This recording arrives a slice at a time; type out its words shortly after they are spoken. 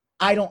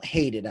I don't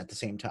hate it at the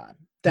same time.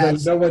 You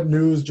know what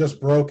news just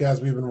broke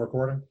as we've been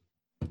recording?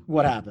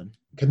 What happened?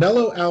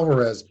 Canelo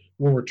Alvarez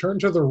will return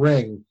to the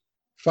ring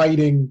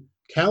fighting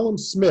Callum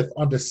Smith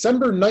on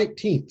December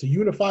 19th to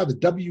unify the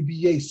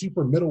WBA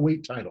super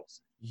middleweight titles.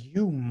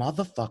 You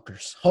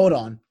motherfuckers. Hold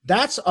on.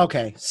 That's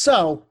okay.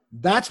 So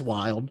that's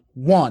wild.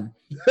 1.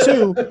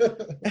 2.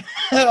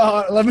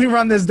 Let me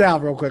run this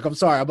down real quick. I'm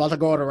sorry. I'm about to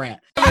go on a rant.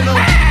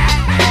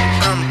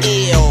 I'm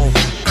ill.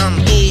 I'm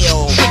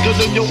ill. Sicker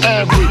than your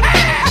average.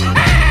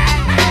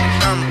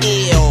 I'm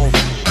ill.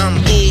 I'm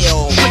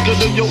ill. Sicker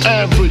than your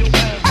average.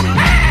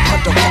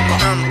 Motherfucker,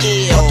 I'm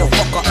ill.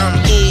 Motherfucker,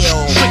 I'm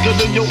ill. Sicker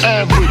than your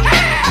average.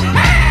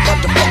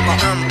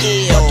 Motherfucker, I'm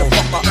ill.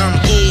 Motherfucker, I'm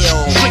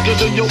ill. Sicker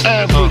than your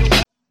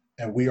average.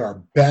 And we are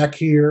back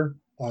here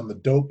on the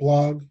Dope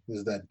Blog. This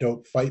is that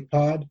Dope Fight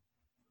Pod.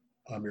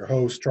 I'm your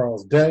host,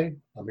 Charles Day.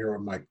 I'm here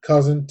with my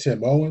cousin,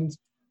 Tim Owens,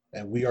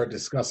 and we are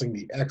discussing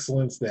the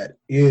excellence that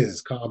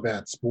is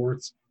combat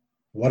sports.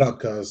 What up,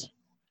 cuz?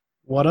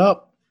 What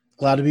up?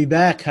 Glad to be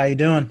back. How you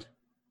doing?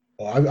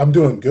 Well, I'm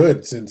doing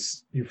good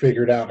since you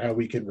figured out how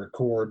we can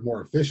record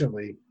more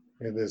efficiently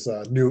in this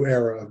new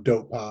era of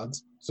Dope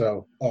Pods.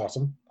 So,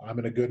 awesome. I'm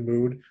in a good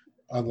mood,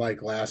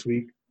 unlike last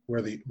week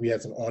where we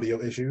had some audio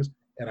issues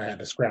and I had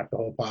to scrap the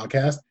whole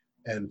podcast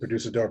and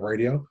produce a Dope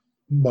Radio.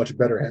 Much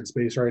better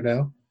headspace right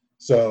now.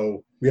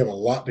 So we have a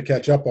lot to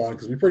catch up on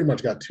because we pretty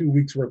much got 2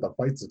 weeks worth of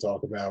fights to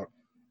talk about.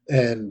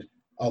 And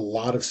a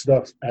lot of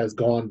stuff has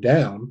gone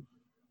down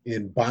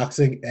in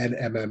boxing and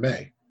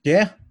MMA.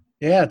 Yeah,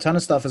 a ton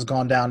of stuff has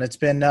gone down. It's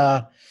been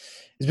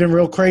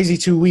real crazy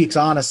 2 weeks,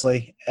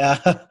 honestly.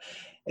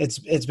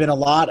 It's been a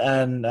lot,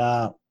 and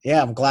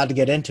I'm glad to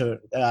get into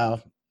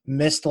it.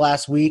 Missed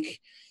last week,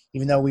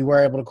 even though we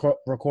were able to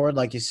record,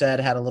 like you said,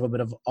 had a little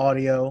bit of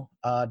audio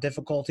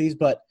difficulties,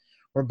 but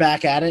we're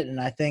back at it, and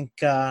I think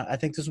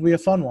this will be a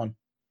fun one.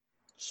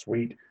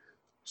 Sweet.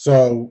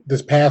 So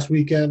this past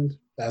weekend,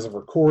 as of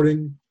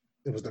recording,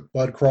 it was the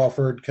Bud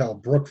Crawford,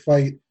 Brook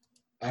fight.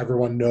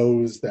 Everyone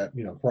knows that,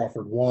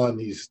 Crawford won.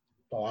 He's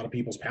a lot of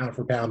people's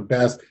pound-for-pound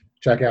best.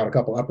 Check out a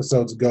couple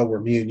episodes ago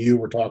where me and you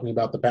were talking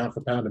about the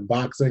pound-for-pound in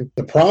boxing.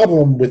 The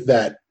problem with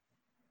that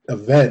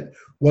event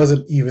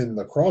wasn't even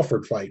the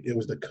Crawford fight. It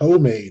was the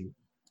co-main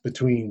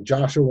between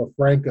Joshua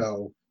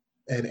Franco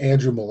and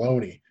Andrew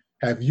Maloney.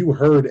 Have you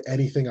heard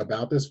anything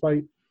about this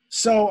fight?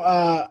 So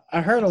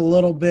I heard a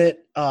little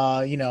bit,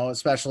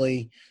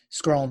 especially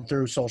scrolling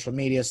through social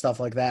media,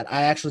 stuff like that.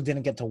 I actually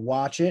didn't get to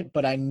watch it,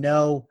 but I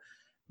know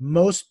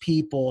most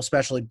people,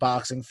 especially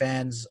boxing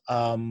fans,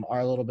 are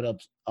a little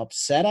bit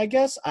upset, I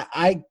guess.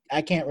 I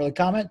can't really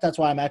comment. That's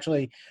why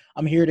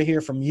I'm here to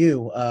hear from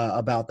you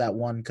about that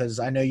one, because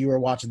I know you were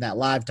watching that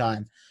live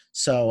time.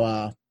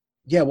 So,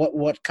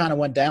 what kind of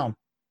went down?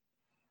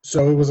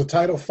 So it was a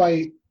title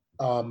fight.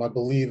 I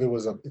believe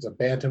it's a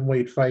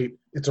bantamweight fight.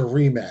 It's a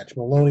rematch.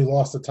 Maloney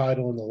lost the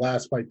title in the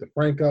last fight to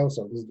Franco,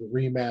 so this is the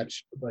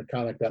rematch, kind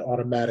of like that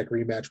automatic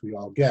rematch we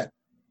all get.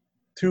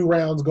 2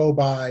 rounds go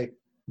by.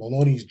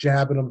 Maloney's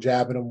jabbing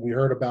him. We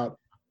heard about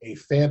a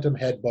phantom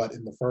headbutt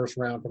in the first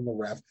round from the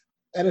ref,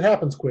 and it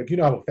happens quick. You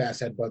know how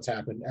fast headbutts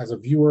happen. As a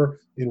viewer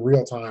in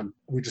real time,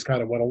 we just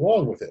kind of went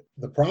along with it.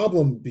 The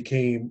problem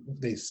became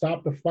they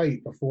stopped the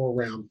fight before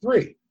round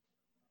 3,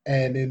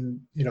 and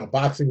in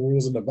boxing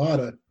rules in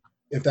Nevada,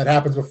 if that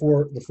happens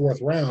before the 4th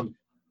round,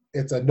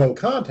 it's a no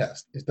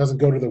contest. It doesn't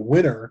go to the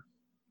winner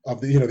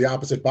of the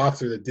opposite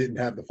boxer that didn't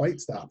have the fight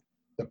stopped.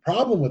 The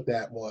problem with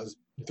that was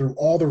through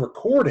all the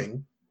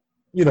recording,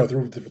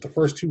 through the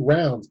first 2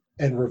 rounds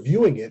and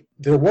reviewing it,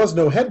 there was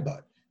no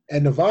headbutt.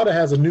 And Nevada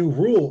has a new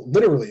rule,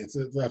 literally,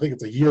 I think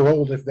it's a year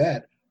old, if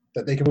that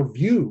they can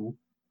review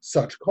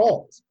such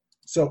calls.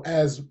 So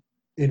as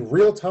in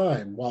real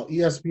time, while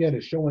ESPN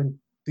is showing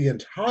the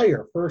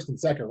entire first and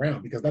second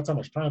round, because that's how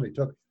much time they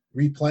took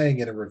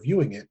replaying it and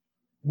reviewing it,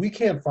 we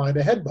can't find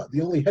a headbutt.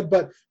 The only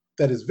headbutt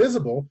that is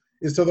visible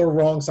is to the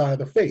wrong side of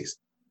the face.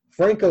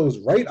 Franco's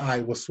right eye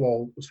was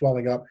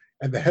swelling up,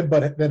 and the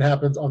headbutt then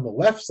happens on the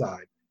left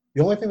side.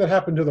 The only thing that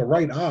happened to the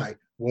right eye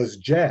was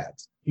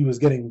jabs. He was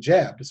getting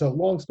jabbed. So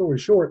long story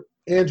short,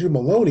 Andrew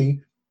Maloney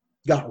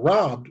got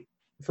robbed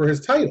for his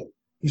title.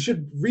 He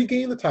should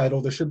regain the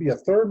title. There should be a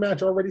 3rd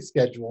match already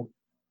scheduled,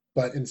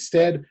 but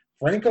instead,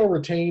 Franco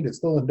retained. It's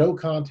still a no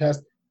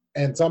contest,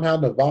 and somehow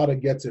Nevada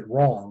gets it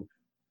wrong.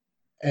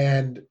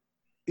 And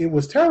it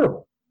was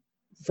terrible.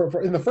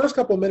 In the first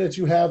couple of minutes,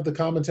 you have the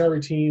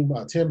commentary team,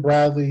 Tim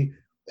Bradley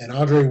and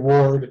Andre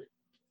Ward,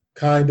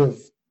 kind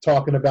of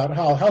talking about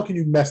how can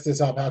you mess this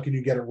up? How can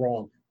you get it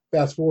wrong?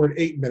 Fast forward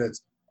 8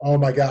 minutes. Oh,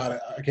 my God,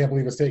 I can't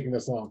believe it's taking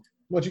this long.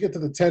 Once you get to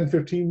the 10,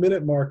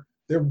 15-minute mark,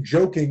 they're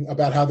joking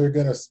about how they're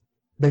going to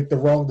make the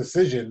wrong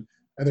decision,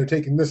 and they're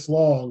taking this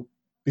long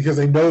because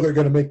they know they're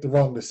going to make the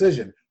wrong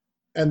decision.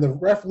 And the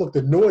ref looked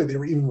annoyed they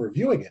were even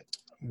reviewing it.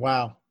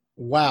 Wow.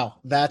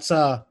 That's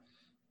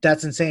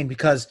insane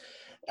because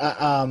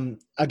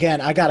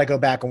again, I got to go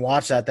back and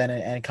watch that then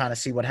and kind of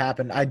see what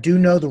happened. I do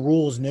know the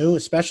rules new,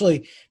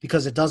 especially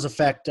because it does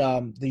affect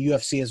the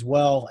UFC as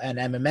well and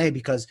MMA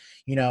because,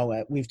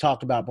 we've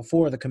talked about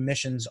before, the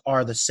commissions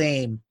are the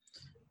same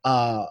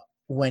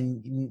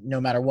when no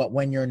matter what,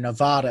 when you're in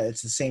Nevada,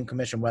 it's the same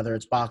commission, whether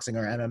it's boxing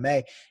or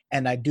MMA.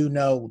 And I do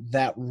know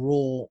that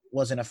rule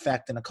was in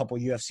effect in a couple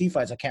of UFC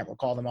fights. I can't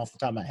recall them off the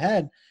top of my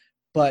head,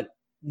 but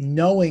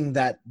knowing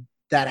that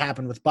that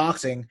happened with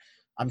boxing,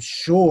 I'm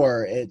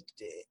sure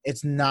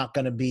it's not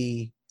going to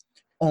be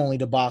only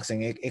to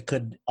boxing. It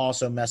could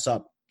also mess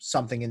up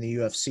something in the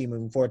UFC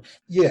moving forward.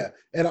 Yeah,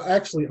 and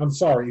actually, I'm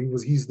sorry,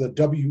 was the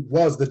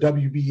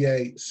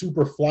WBA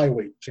super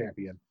flyweight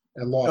champion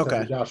and lost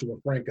to Joshua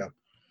Franco.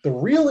 The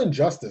real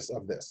injustice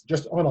of this,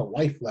 just on a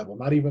life level,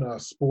 not even a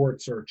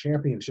sports or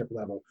championship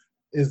level,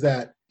 is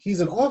that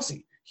he's an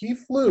Aussie. He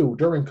flew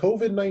during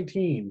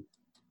COVID-19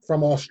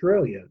 from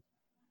Australia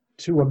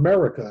to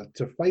America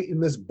to fight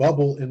in this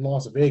bubble in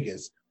Las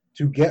Vegas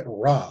to get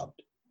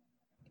robbed.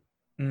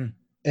 And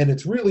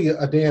it's really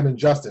a damn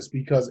injustice,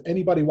 because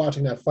anybody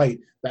watching that fight,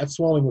 that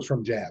swelling was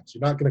from jabs.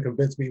 You're not going to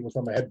convince me it was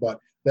from a headbutt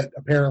that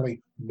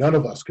apparently none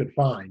of us could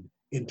find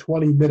in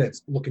 20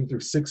 minutes looking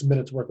through 6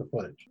 minutes worth of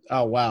footage.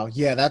 Oh, wow.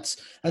 Yeah, that's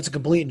a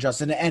complete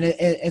injustice. And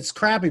it's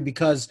crappy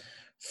because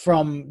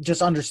from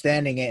just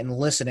understanding it and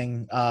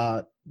listening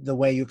the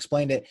way you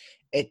explained it,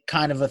 it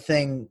kind of a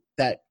thing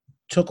that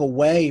took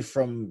away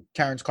from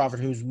Terrence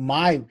Crawford, who's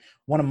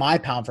one of my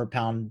pound for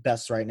pound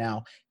bests right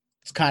now.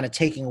 It's kind of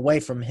taking away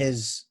from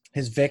his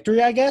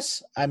victory, I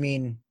guess. I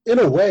mean, in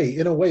a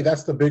way,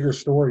 that's the bigger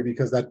story,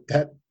 because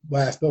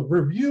the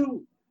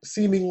review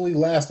seemingly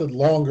lasted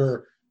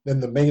longer than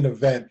the main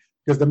event,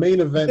 because the main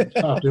event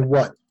stopped in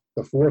what,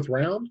 the fourth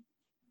round?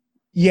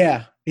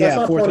 Yeah,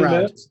 fourth round.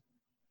 Minutes.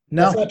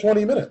 No, that's not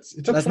 20 minutes.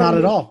 It took. That's not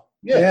minutes. At all.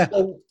 Yeah.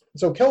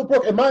 So Kell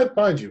Brook, and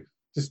mind you,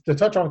 just to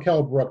touch on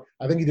Kell Brook,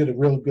 I think he did a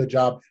real good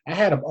job. I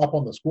had him up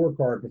on the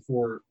scorecard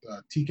before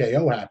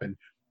TKO happened,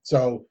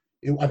 so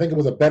I think it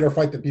was a better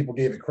fight than people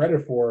gave it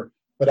credit for.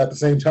 But at the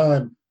same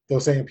time,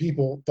 those same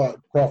people thought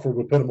Crawford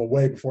would put him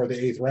away before the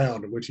 8th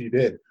round, which he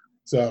did.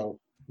 So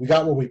we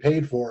got what we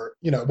paid for.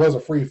 You know, it was a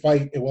free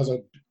fight. It was a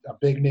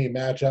big name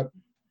matchup.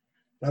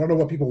 I don't know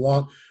what people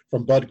want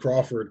from Bud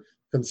Crawford,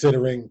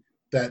 considering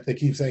that they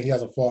keep saying he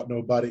hasn't fought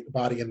nobody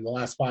in the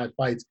last 5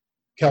 fights.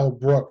 Kell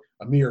Brook,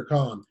 Amir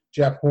Khan,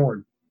 Jeff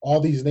Horn, all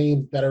these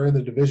names that are in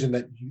the division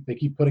that they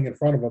keep putting in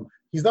front of him.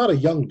 He's not a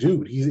young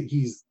dude.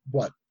 He's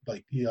what,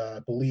 like, I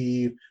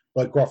believe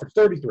Bud Crawford's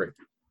 33.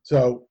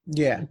 So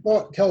yeah,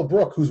 Kell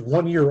Brook, who's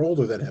 1 year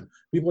older than him.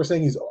 People are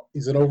saying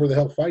he's an over the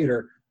hill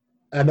fighter.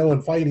 I know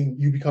in fighting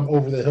you become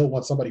over the hill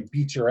once somebody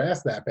beats your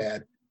ass that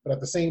bad, but at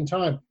the same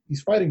time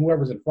he's fighting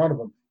whoever's in front of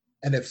him.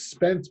 And if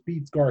Spence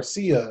beats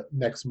Garcia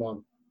next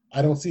month,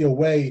 I don't see a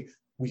way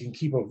we can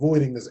keep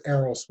avoiding this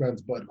Errol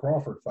Spence Bud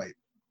Crawford fight.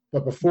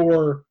 But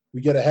before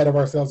we get ahead of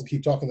ourselves and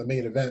keep talking the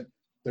main event,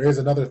 there is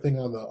another thing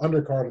on the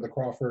undercard of the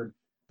Crawford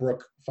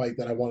Brook fight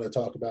that I want to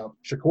talk about.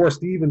 Shakur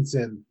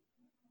Stevenson.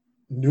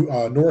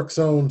 Newark's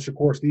own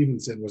Shakur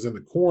Stevenson was in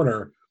the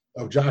corner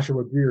of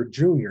Joshua Greer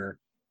Jr.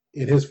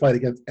 in his fight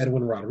against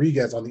Edwin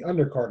Rodriguez on the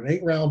undercard, an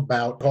 8-round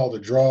bout called a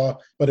draw.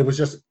 But it was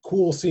just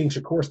cool seeing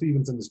Shakur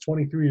Stevenson, this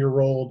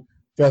 23-year-old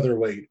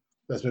featherweight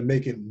that's been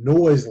making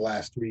noise the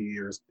last 3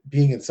 years,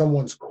 being in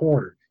someone's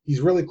corner.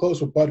 He's really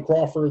close with Bud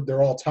Crawford.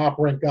 They're all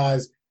top-ranked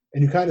guys,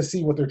 and you kind of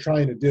see what they're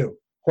trying to do.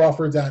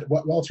 Crawford's at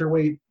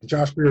welterweight,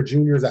 Josh Greer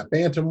Jr. is at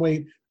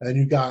bantamweight, and then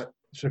you got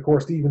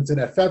Shakur Stevenson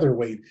at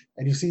featherweight,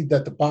 and you see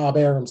that the Bob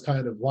Arum's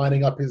kind of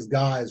lining up his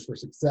guys for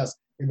success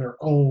in their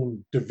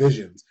own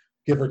divisions,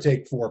 give or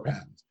take 4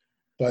 pounds.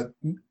 But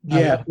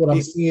yeah, what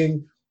I'm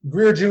seeing,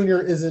 Greer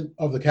Jr. isn't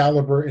of the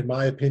caliber, in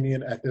my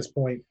opinion, at this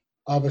point,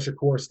 of a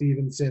Shakur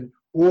Stevenson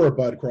or a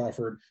Bud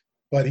Crawford,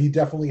 but he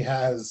definitely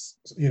has,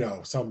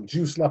 some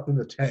juice left in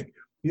the tank.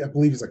 I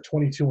believe he's like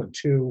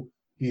 22-2.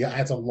 He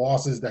had some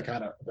losses that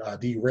kind of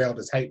derailed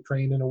his hype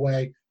train in a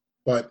way,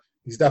 but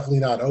he's definitely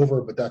not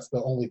over. But that's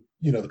the only,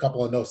 the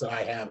couple of notes that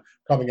I have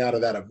coming out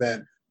of that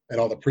event and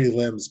all the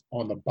prelims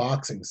on the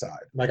boxing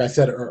side. Like I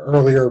said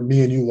earlier,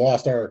 me and you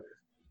lost our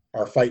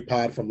fight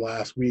pod from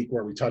last week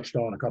where we touched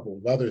on a couple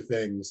of other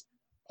things.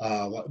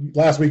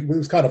 Last week, it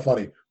was kind of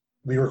funny.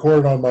 We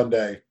recorded on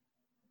Monday.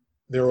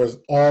 There was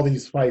all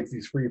these fights,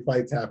 these free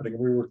fights happening,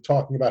 and we were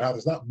talking about how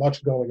there's not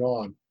much going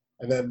on.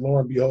 And then, lo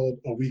and behold,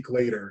 a week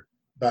later,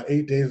 about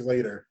 8 days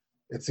later,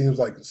 it seems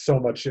like so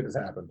much shit has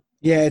happened.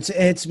 Yeah,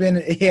 it's been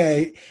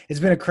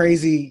a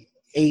crazy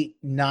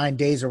 8-9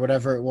 days or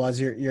whatever it was.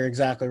 You're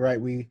exactly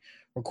right. We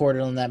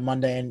recorded on that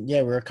Monday, and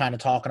we were kind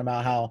of talking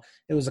about how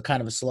it was a kind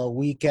of a slow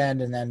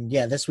weekend, and then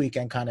this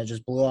weekend kind of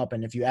just blew up.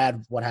 And if you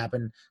add what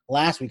happened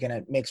last weekend,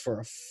 it makes for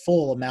a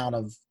full amount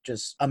of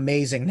just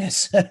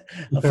amazingness,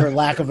 for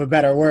lack of a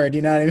better word.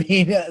 You know what I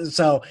mean?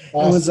 So it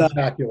was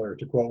spectacular,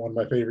 to quote one of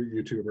my favorite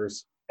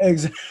YouTubers.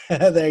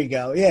 There you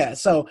go. Yeah,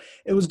 so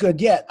it was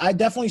good. Yeah, I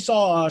definitely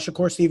saw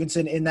Shakur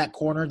Stevenson in that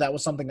corner. That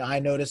was something I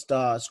noticed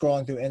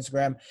scrolling through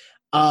Instagram.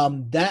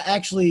 That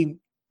actually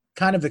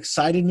kind of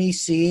excited me,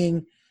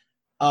 seeing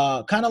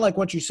kind of like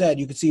what you said.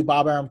 You could see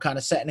Bob Arum kind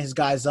of setting his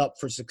guys up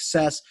for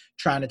success,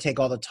 trying to take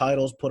all the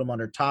titles, put them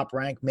under Top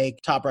Rank,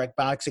 make Top Rank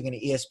boxing and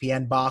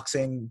ESPN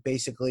boxing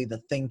basically the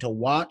thing to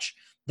watch.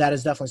 That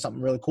is definitely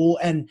something really cool.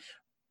 And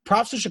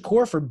props to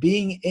Shakur for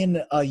being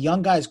in a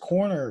young guy's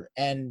corner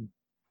and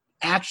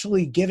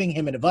actually giving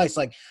him advice.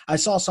 Like, I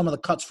saw some of the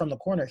cuts from the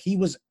corner. He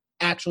was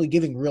actually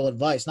giving real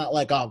advice, not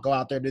like, oh, go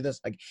out there, do this.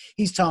 Like,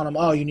 he's telling him,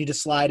 oh, you need to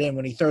slide in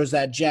when he throws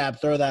that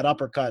jab, throw that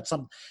uppercut.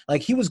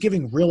 Like, he was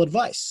giving real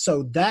advice.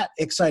 So that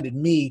excited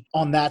me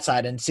on that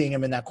side, and seeing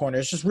him in that corner.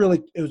 It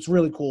was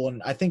really cool.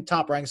 And I think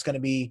Top Rank's going to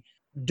be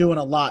doing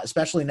a lot,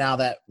 especially now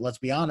that, let's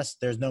be honest,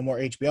 there's no more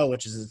HBO,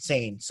 which is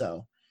insane.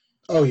 So,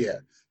 oh yeah.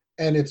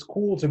 And it's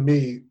cool to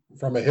me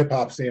from a hip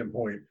hop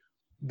standpoint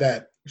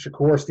that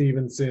Shakur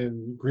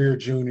Stevenson, Greer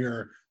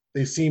Jr.,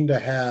 they seem to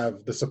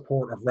have the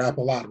support of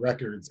Rap-A-Lot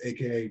Records,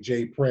 aka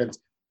Jay Prince,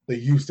 the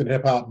Houston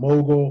hip hop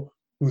mogul,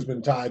 who's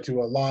been tied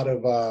to a lot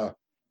of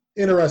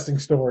interesting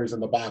stories in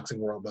the boxing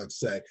world, let's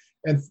say.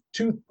 And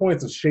 2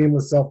 points of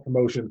shameless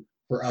self-promotion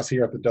for us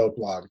here at the Dope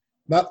Blog.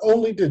 Not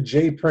only did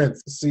Jay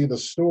Prince see the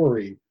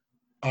story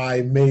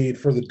I made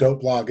for the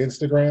Dope Blog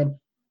Instagram,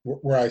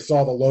 where I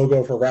saw the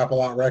logo for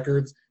Rap-A-Lot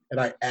Records, and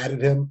I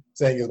added him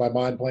saying, is my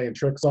mind playing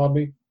tricks on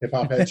me? Hip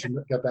Hop Head should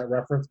get that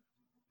reference.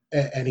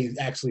 And he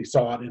actually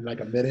saw it in like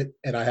a minute,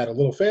 and I had a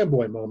little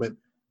fanboy moment.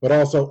 But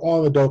also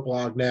on the Dope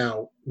Blog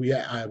now, we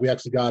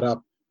actually got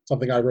up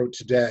something I wrote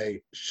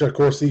today.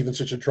 Shakur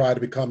Stevenson should try to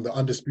become the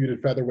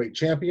undisputed featherweight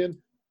champion.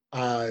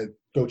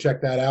 Go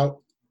check that out.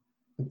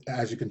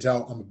 As you can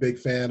tell, I'm a big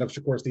fan of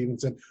Shakur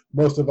Stevenson.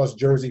 Most of us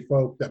Jersey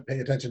folk that pay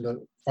attention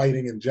to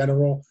fighting in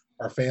general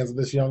are fans of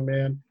this young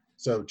man.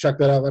 So check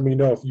that out. Let me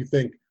know if you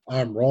think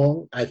I'm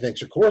wrong. I think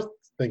Shakur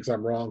thinks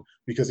I'm wrong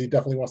because he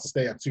definitely wants to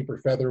stay at super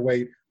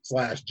featherweight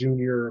 /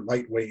 junior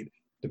lightweight,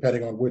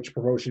 depending on which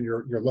promotion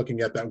you're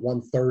looking at, that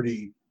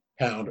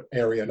 130-pound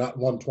area, not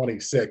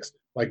 126.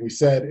 Like we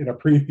said in a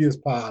previous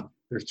pod,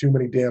 there's too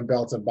many damn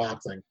belts in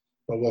boxing.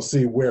 But we'll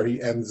see where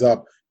he ends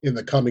up in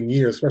the coming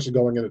years, especially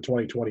going into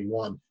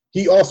 2021.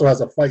 He also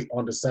has a fight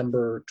on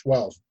December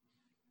 12th.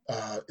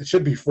 It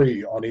should be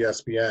free on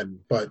ESPN,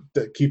 but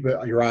keep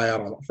your eye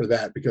out for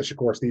that because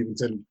Shakur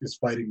Stevenson is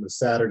fighting the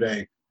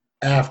Saturday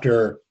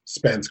after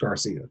Spence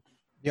Garcia.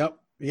 Yep.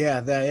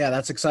 Yeah,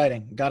 that's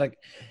exciting.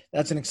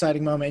 That's an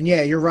exciting moment. And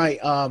yeah, you're right.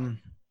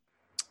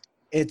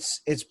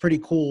 It's pretty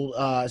cool,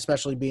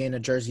 especially being a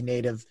Jersey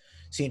native,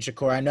 seeing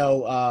Shakur. I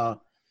know,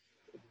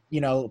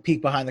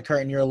 peek behind the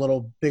curtain, you're a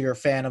little bigger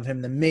fan of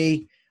him than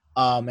me.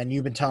 And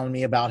you've been telling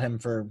me about him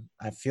for,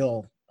 I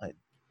feel, like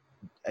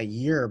a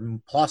year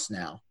plus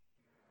now.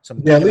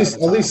 Yeah, at least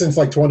since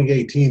like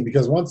 2018,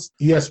 because once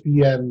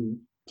ESPN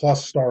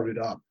Plus started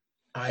up,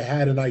 I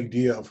had an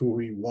idea of who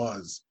he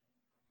was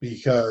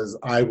because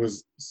I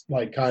was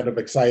like kind of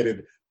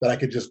excited that I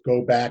could just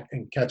go back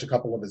and catch a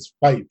couple of his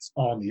fights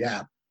on the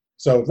app.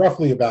 So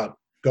roughly about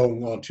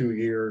going on 2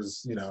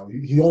 years,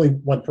 he only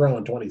went pro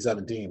in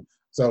 2017.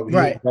 So he's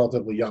a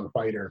relatively young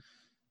fighter.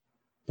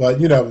 But,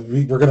 we're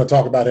going to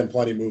talk about him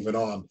plenty moving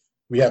on.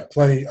 We have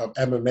plenty of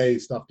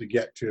MMA stuff to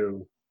get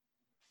to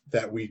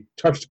that we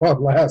touched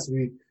on last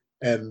week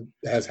and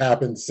has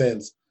happened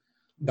since,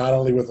 not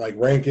only with like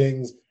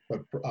rankings, but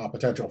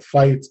potential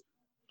fights.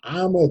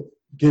 I'm going to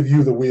give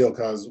you the wheel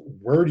because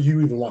where do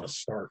you even want to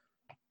start?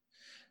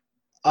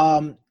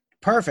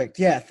 Perfect.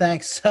 Yeah,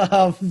 thanks.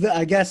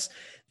 I guess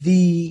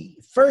the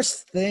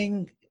first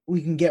thing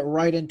we can get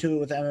right into it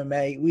with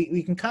MMA,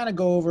 we can kind of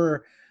go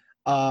over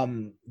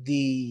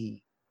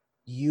the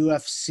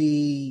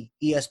UFC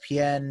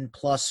ESPN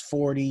plus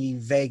 40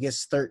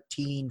 Vegas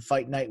 13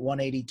 Fight Night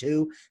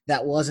 182.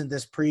 That wasn't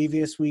this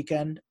previous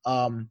weekend.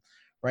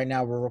 Right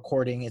now we're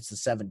recording, it's the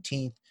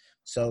 17th.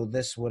 So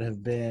this would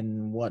have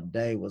been, what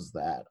day was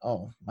that?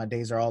 Oh, my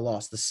days are all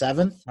lost. The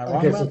 7th? Am I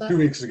wrong about that? 2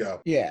 weeks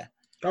ago. Yeah.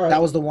 All right.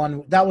 That was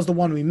the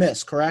one we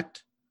missed,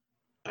 correct?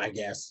 I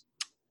guess.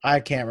 I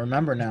can't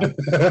remember now.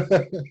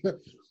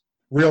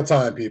 Real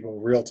time, people.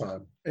 Real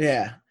time.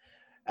 Yeah.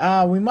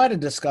 We might have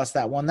discussed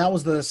that one. That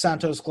was the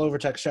Santos Glover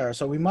Teixeira.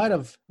 So we might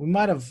have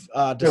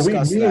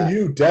discussed me that. And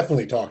you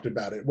definitely talked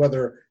about it.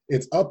 Whether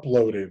it's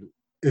uploaded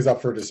is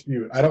up for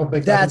dispute. I don't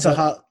think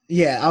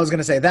I was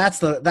gonna say that's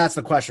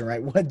the question,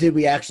 right? What did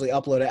we actually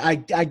upload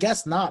it? I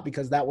guess not,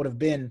 because that would have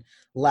been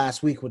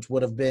last week, which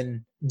would have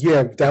been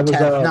that was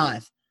 10th,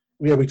 9th.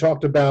 Yeah, we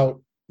talked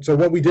about. So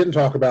what we didn't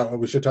talk about, what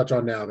we should touch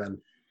on now,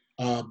 then,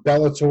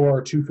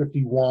 Bellator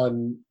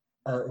 251.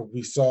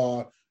 We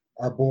saw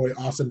our boy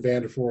Austin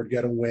Vanderford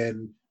get a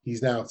win.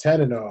 He's now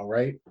 10-0,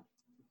 right?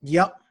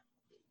 Yep.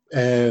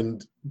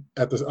 And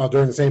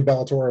during the same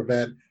Bellator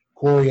event,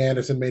 Corey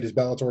Anderson made his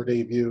Bellator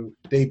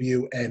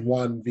debut and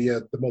won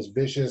via the most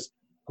vicious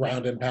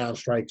ground and pound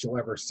strikes you'll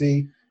ever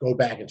see. Go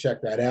back and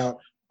check that out.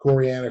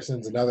 Corey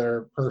Anderson's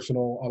another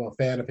personal. I'm a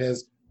fan of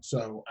his,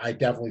 so I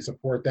definitely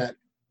support that.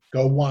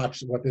 Go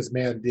watch what this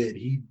man did.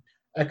 He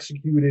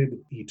executed.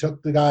 He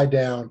took the guy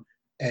down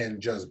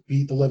and just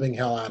beat the living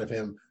hell out of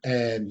him.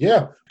 And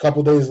yeah, a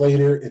couple days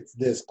later, it's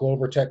this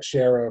Glover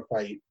Teixeira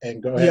fight.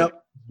 And go ahead. Yep.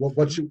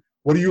 What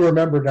do you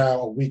remember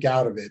now a week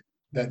out of it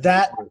that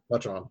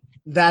touch on?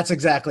 That's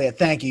exactly it.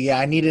 Thank you. Yeah,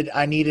 I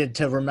needed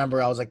to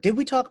remember. I was like, did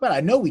we talk about it?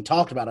 I know we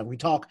talked about it. We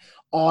talk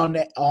on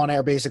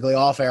air, basically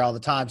off air all the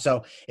time.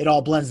 So it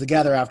all blends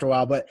together after a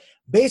while. But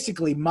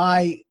basically,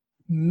 my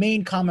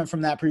main comment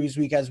from that previous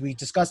week, as we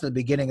discussed at the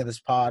beginning of this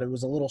pod, it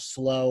was a little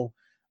slow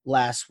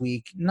last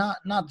week. Not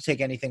to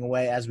take anything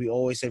away, as we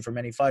always say for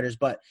many fighters,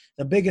 but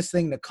the biggest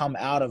thing to come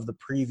out of the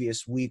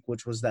previous week,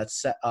 which was that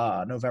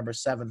November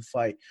 7th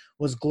fight,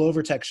 was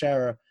Glover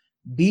Teixeira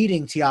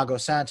beating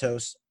Thiago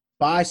Santos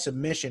by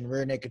submission,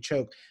 rear naked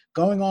choke,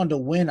 going on to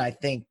win, I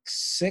think,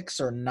 6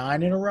 or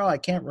 9 in a row. I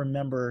can't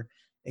remember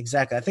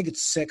exactly. I think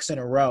it's 6 in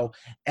a row.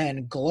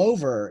 And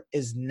Glover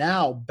is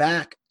now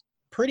back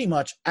pretty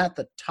much at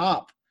the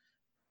top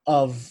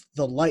of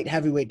the light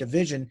heavyweight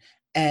division.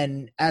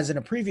 And as in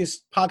a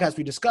previous podcast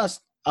we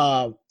discussed,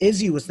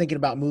 Izzy was thinking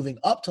about moving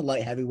up to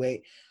light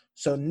heavyweight.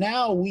 So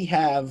now we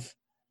have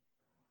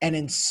an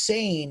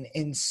insane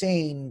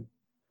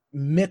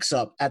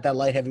mix-up at that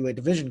light heavyweight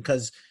division,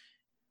 because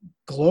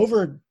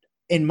Glover,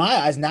 in my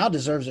eyes, now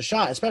deserves a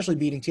shot, especially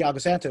beating Thiago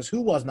Santos,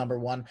 who was number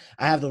 1.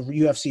 I have the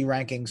UFC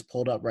rankings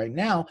pulled up right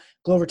now.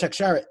 Glover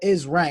Teixeira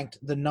is ranked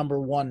the number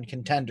 1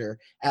 contender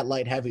at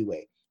light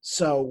heavyweight.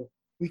 So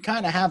we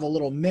kind of have a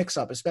little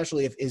mix-up,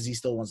 especially if Izzy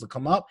still wants to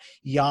come up.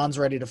 Jan's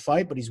ready to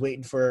fight, but he's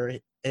waiting for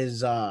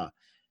his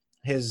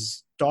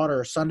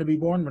daughter or son to be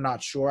born. We're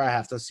not sure. I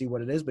have to see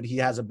what it is, but he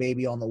has a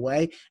baby on the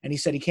way, and he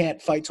said he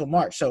can't fight till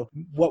March. So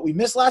what we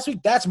missed last week,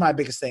 that's my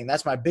biggest thing.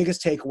 That's my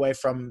biggest takeaway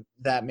from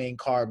that main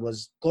card,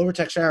 was Glover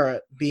Teixeira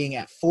being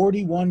at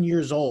 41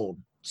 years old,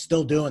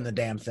 still doing the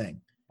damn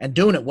thing and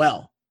doing it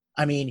well.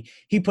 I mean,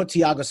 he put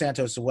Thiago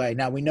Santos away.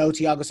 Now, we know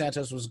Thiago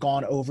Santos was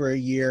gone over a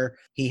year.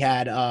 He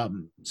had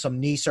some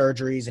knee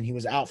surgeries, and he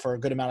was out for a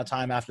good amount of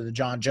time after the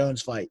John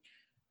Jones fight.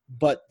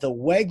 But the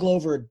way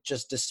Glover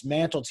just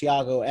dismantled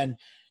Thiago, and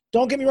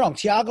don't get me wrong,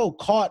 Thiago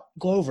caught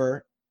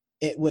Glover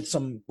with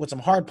some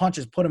hard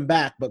punches, put him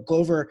back, but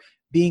Glover,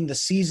 being the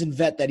seasoned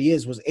vet that he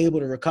is, was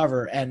able to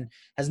recover and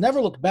has never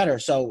looked better.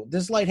 So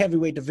this light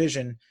heavyweight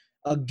division,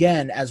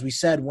 again, as we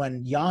said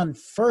when Jan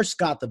first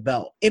got the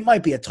belt, it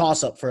might be a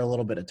toss-up for a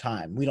little bit of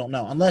time. We don't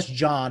know, unless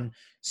John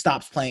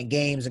stops playing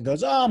games and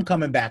goes, I'm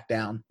coming back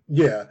down.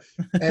 Yeah,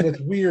 and it's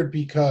weird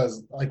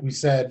because, like we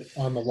said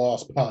on the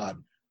Lost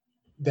Pod,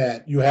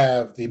 that you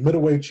have the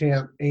middleweight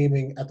champ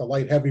aiming at the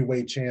light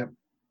heavyweight champ,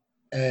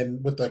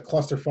 and with the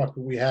clusterfuck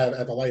that we have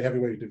at the light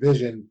heavyweight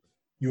division,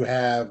 you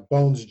have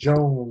Bones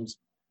Jones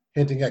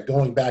hinting at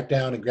going back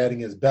down and getting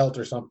his belt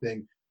or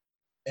something.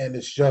 And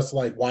it's just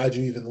like, why'd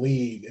you even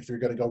leave if you're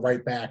going to go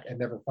right back and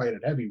never fight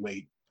at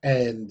heavyweight?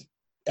 And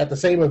at the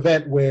same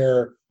event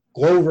where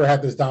Glover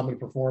had this dominant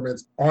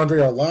performance, Andrei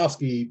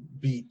Arlovski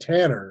beat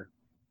Tanner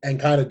and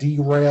kind of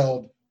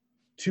derailed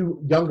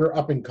 2 younger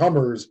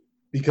up-and-comers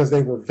because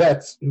they were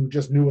vets who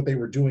just knew what they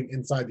were doing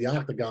inside the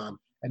octagon.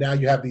 And now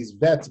you have these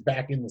vets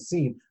back in the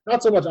scene.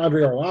 Not so much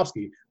Andrei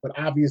Arlovski, but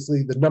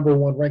obviously the number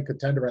 1 ranked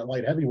contender at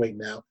light heavyweight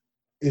now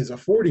is a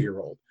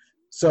 40-year-old.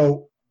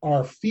 So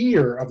our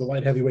fear of the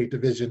light heavyweight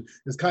division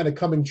is kind of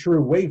coming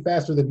true way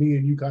faster than me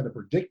and you kind of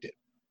predicted.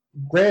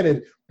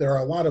 Granted, there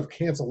are a lot of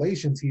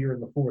cancellations here in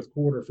the fourth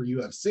quarter for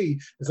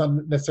UFC. It's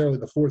not necessarily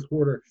the fourth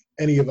quarter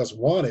any of us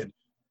wanted,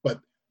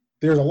 but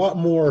there's a lot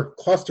more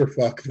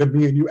clusterfuck than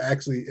me and you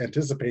actually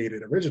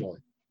anticipated originally.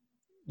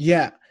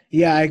 Yeah,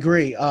 I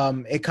agree.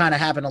 It kind of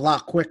happened a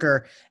lot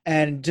quicker.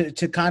 And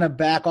to kind of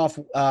back off,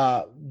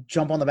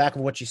 jump on the back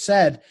of what you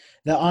said,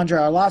 the Andrei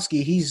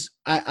Arlovski,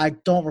 I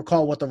don't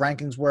recall what the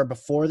rankings were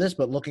before this,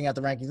 but looking at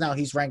the rankings now,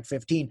 he's ranked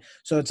 15.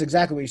 So it's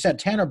exactly what you said.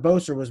 Tanner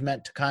Boser was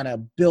meant to kind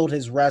of build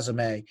his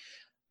resume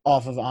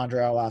off of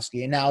Andrei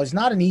Arlovski. And now it's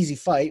not an easy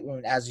fight.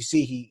 As you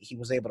see, he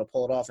was able to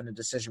pull it off in a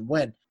decision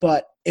win.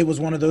 But it was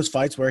one of those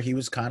fights where he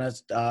was kind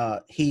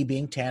of, he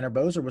being Tanner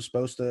Boser was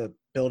supposed to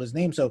build his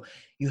name. So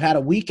you had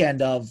a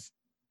weekend of,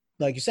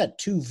 like you said,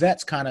 2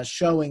 vets kind of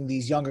showing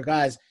these younger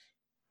guys,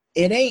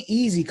 it ain't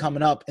easy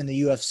coming up in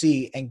the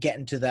UFC and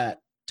getting to that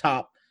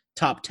top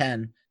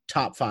 10,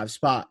 top 5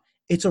 spot.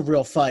 It's a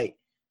real fight.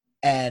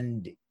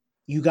 And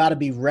you got to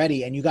be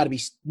ready, and you got to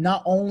be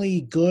not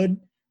only good,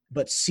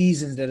 but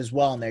seasons that as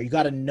well in there. You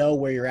got to know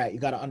where you're at. You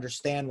got to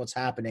understand what's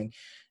happening.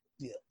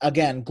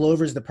 Again,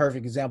 Glover's the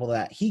perfect example of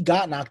that. He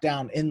got knocked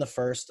down in the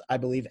first, I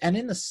believe, and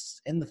in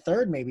the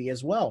third maybe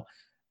as well.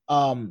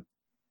 And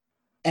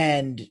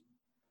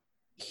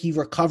he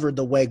recovered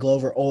the way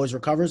Glover always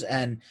recovers.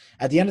 And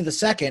at the end of the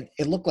second,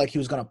 it looked like he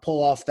was going to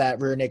pull off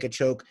that rear naked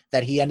choke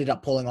that he ended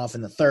up pulling off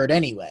in the third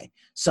anyway.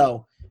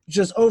 So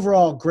just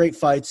overall great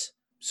fights.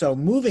 So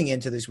moving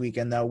into this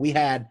weekend, though, we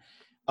had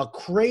a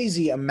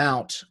crazy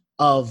amount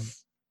of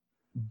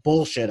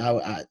bullshit,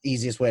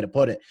 easiest way to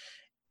put it,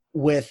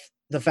 with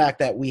the fact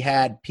that we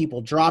had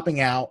people dropping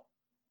out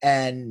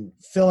and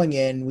filling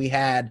in. We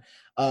had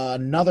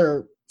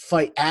another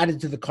fight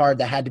added to the card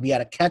that had to be at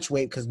a catch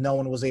weight because no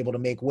one was able to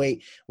make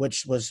weight,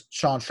 which was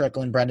Sean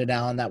Strickland, Brendan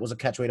Allen. That was a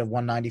catch weight of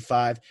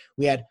 195.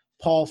 We had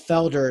Paul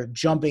Felder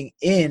jumping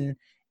in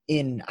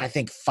I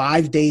think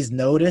 5 days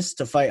notice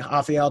to fight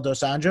Rafael Dos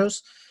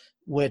Anjos,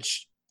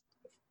 which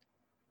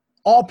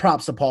all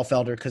props to Paul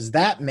Felder because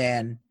that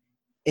man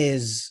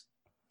is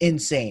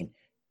insane.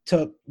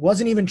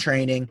 Wasn't even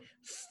training,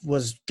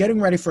 was getting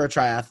ready for a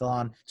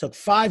triathlon, took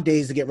 5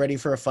 days to get ready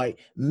for a fight,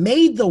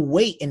 made the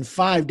weight in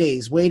 5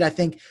 days. Weighed, I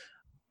think,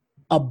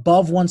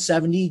 above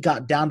 170,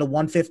 got down to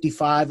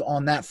 155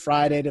 on that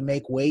Friday to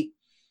make weight,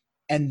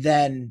 and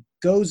then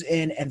goes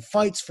in and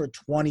fights for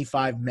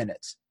 25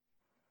 minutes.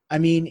 I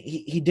mean,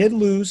 he did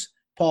lose,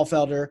 Paul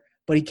Felder,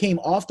 but he came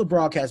off the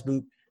broadcast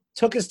booth,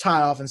 took his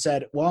tie off and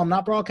said, well, I'm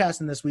not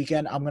broadcasting this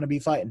weekend. I'm going to be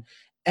fighting.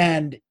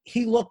 And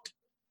he looked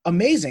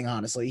amazing,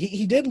 honestly.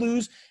 He did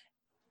lose,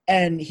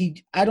 and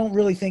I don't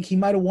really think he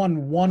might have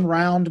won one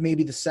round,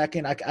 maybe the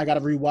second. I got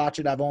to rewatch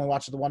it. I've only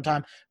watched it the one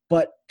time.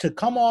 But to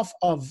come off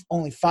of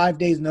only 5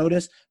 days'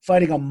 notice,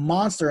 fighting a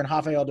monster in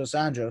Rafael dos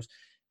Anjos,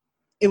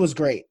 it was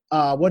great.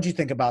 What do you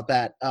think about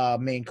that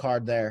main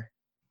card there?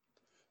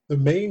 The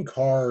main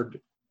card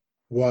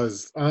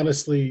was,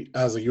 honestly,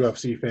 as a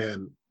UFC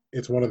fan,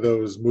 it's one of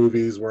those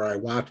movies where I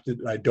watched it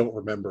and I don't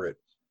remember it.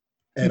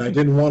 And I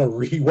didn't want to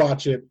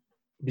rewatch it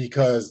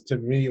because, to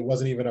me, it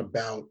wasn't even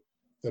about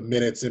the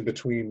minutes in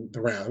between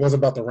the rounds. It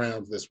wasn't about the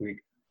rounds this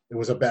week. It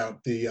was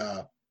about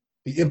the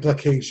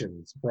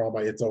implications for all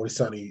my It's Always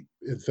Sunny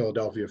in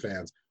Philadelphia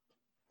fans.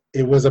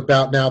 It was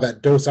about now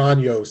that Dos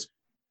Anjos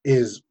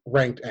is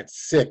ranked at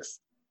 6th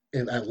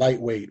at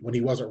lightweight when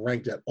he wasn't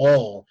ranked at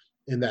all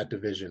in that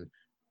division.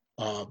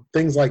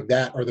 Things like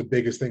that are the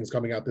biggest things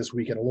coming out this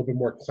week, and a little bit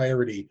more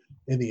clarity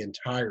in the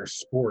entire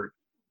sport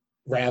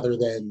rather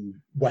than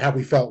how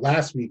we felt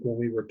last week when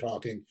we were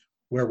talking,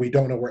 where we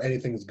don't know where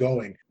anything's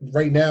going.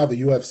 Right now,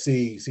 the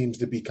UFC seems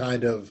to be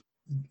kind of,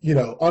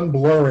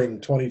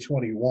 unblurring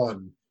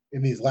 2021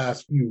 in these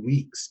last few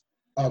weeks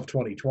of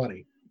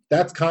 2020.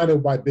 That's kind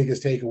of my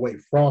biggest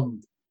takeaway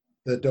from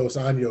the Dos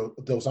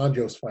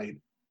Anjos fight,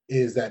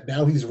 is that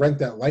now he's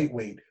ranked at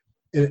lightweight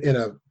in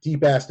a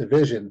deep-ass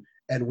division,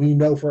 and we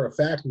know for a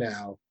fact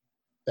now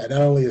that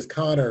not only is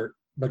Conor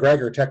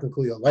McGregor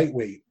technically a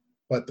lightweight,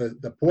 but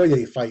the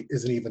Poirier fight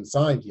isn't even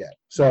signed yet.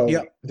 So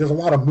There's a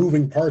lot of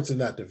moving parts in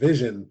that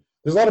division.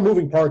 There's a lot of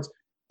moving parts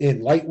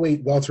in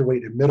lightweight,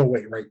 welterweight, and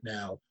middleweight right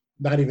now.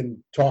 Not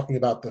even talking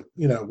about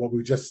what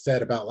we just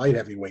said about light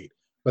heavyweight.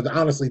 But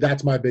honestly,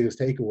 that's my biggest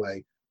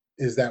takeaway,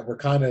 is that we're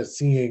kind of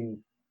seeing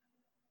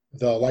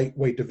the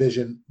lightweight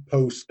division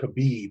post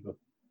Khabib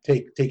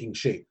taking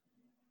shape.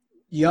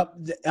 Yep,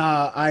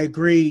 I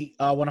agree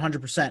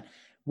 100%.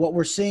 What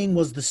we're seeing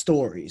was the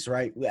stories,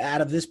 right?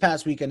 Out of this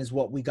past weekend is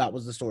what we got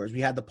was the stories.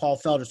 We had the Paul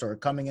Felder story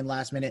coming in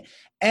last minute.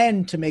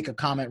 And to make a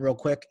comment real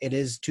quick, it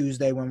is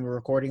Tuesday when we're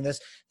recording this.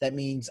 That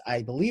means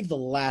I believe the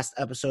last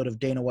episode of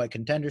Dana White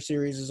Contender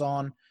Series is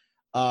on.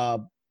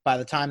 By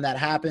the time that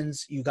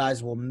happens, you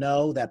guys will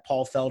know that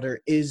Paul Felder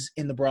is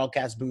in the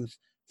broadcast booth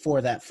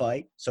for that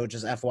fight. So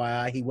just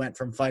FYI, he went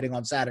from fighting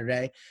on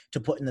Saturday to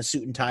putting the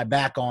suit and tie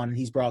back on.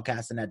 He's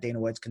broadcasting at Dana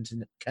White's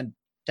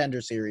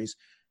Contender Series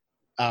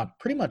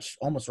pretty much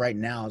almost right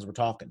now as we're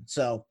talking.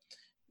 So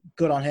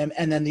good on him.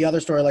 And then the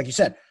other story, like you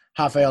said,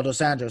 Rafael dos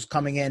Anjos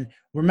coming in.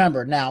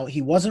 Remember, now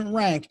he wasn't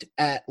ranked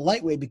at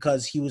lightweight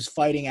because he was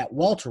fighting at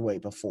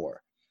welterweight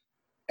before.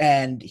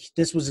 And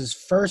this was his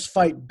first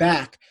fight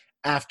back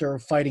after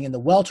fighting in the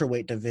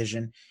welterweight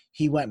division.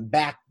 He went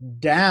back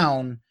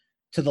down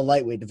to the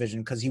lightweight division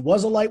because he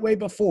was a lightweight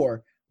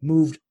before,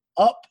 moved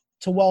up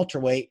to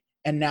welterweight,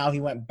 and now he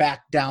went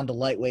back down to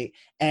lightweight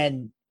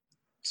and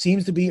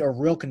seems to be a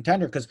real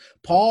contender because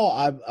Paul,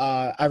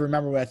 I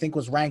remember, I think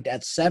was ranked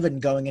at 7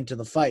 going into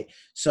the fight.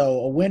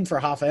 So a win for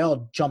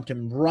Rafael jumped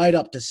him right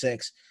up to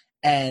 6.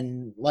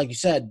 And like you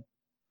said,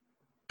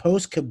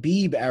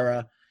 post-Khabib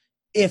era,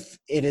 if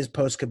it is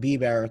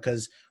post-Khabib era,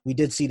 because we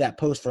did see that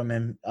post from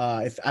him.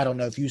 If I don't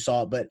know if you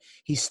saw it, but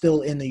he's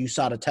still in the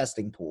USADA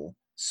testing pool.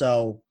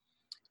 So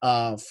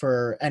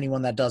for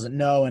anyone that doesn't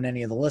know and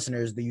any of the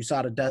listeners, the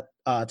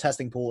USADA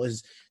testing pool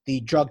is the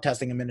drug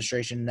testing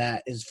administration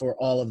that is for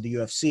all of the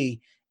UFC.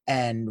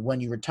 And when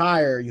you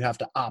retire, you have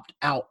to opt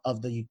out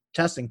of the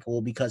testing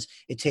pool because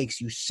it takes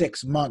you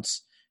 6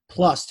 months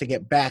plus to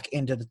get back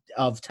into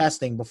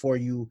testing before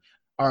you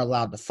are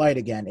allowed to fight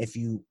again if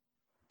you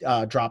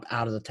drop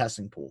out of the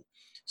testing pool.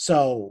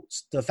 So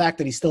the fact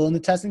that he's still in the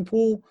testing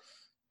pool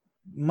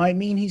might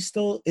mean he's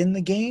still in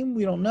the game.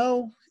 We don't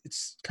know.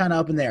 It's kind of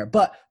up in there.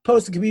 But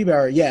post the Khabib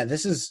era,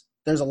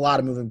 there's a lot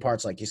of moving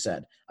parts, like you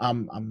said.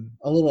 I'm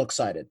a little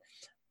excited.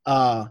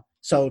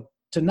 So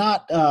to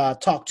not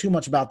talk too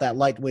much about that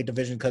lightweight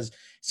division, because it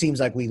seems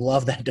like we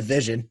love that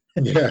division.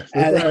 Yeah.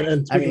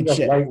 And speaking of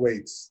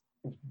lightweights,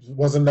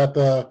 wasn't that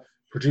the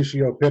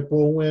Patricio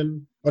Pitbull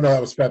win? Oh, no,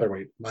 that was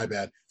featherweight. My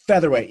bad.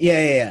 Featherweight.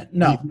 Yeah.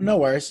 No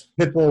worries.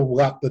 Pitbull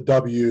got the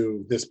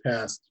W this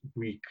past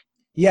week.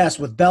 Yes,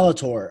 with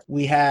Bellator.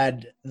 We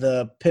had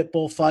the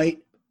Pitbull fight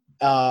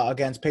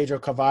against Pedro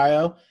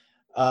Carvalho,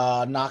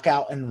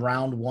 knockout in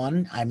round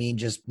 1. I mean,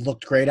 just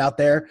looked great out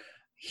there.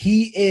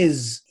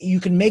 You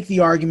can make the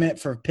argument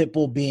for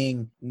Pitbull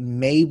being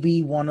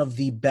maybe one of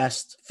the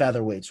best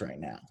featherweights right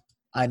now.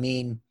 I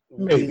mean,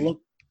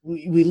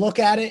 we look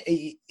at it,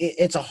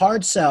 it's a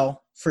hard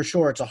sell for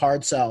sure. It's a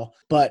hard sell,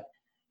 but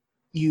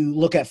you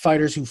look at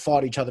fighters who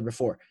fought each other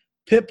before.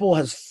 Pitbull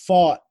has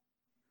fought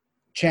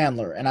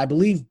Chandler, and I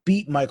believe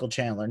beat Michael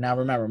Chandler. Now,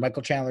 remember,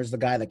 Michael Chandler is the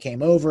guy that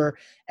came over,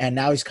 and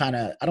now he's kind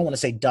of, I don't want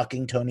to say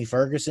ducking Tony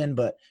Ferguson,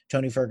 but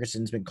Tony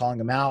Ferguson's been calling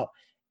him out,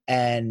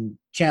 and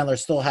Chandler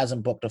still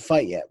hasn't booked a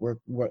fight yet. We're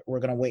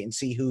going to wait and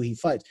see who he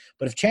fights.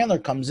 But if Chandler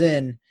comes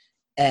in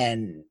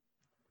and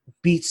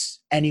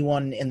beats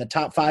anyone in the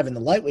top 5 in the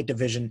lightweight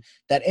division,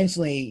 that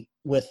instantly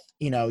with,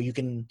 you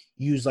can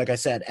use, like I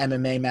said,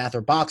 MMA math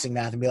or boxing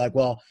math and be like,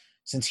 well,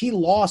 since he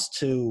lost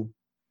to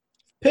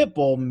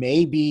Pitbull,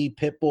 maybe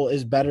Pitbull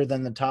is better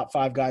than the top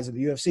 5 guys of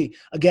the UFC.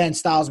 Again,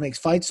 styles makes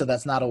fights, so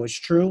that's not always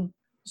true.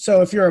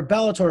 So if you're a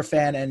Bellator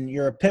fan and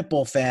you're a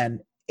Pitbull fan,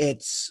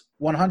 it's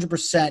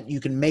 100% you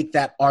can make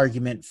that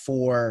argument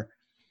for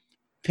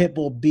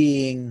Pitbull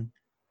being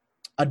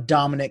a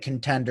dominant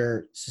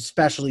contender,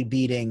 especially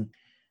beating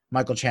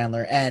Michael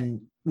Chandler.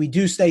 And we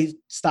do say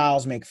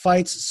styles make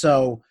fights,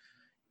 so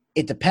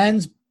it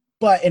depends.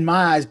 But in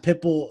my eyes,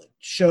 Pitbull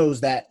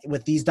shows that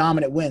with these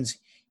dominant wins,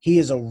 he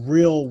is a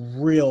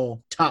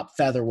real top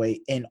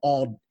featherweight in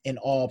all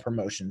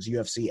promotions,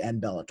 UFC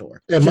and Bellator.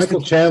 And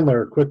Michael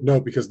Chandler, quick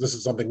note, because this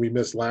is something we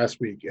missed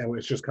last week and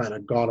it's just kind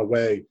of gone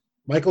away.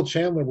 Michael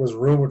Chandler was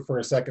rumored for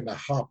a second to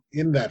hop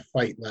in that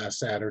fight last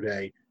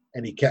Saturday,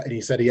 and he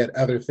said he had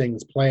other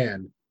things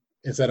planned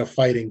instead of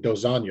fighting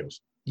Dos Anjos.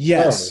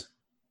 Yes. So,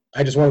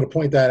 I just wanted to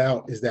point that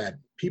out, is that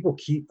people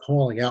keep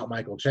calling out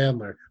Michael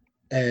Chandler,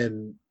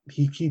 and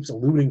he keeps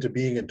alluding to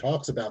being in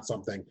talks about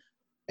something.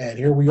 And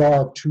here we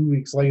are 2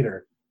 weeks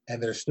later,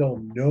 and there's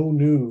still no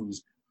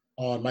news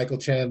on Michael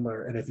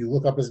Chandler. And if you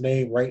look up his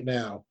name right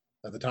now,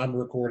 at the time of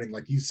recording,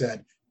 like you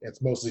said,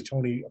 it's mostly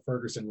Tony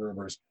Ferguson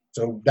rumors.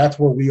 So that's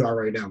where we are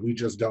right now. We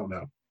just don't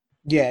know.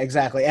 Yeah,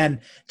 exactly. And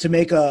to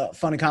make a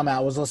funny comment,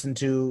 I was listening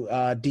to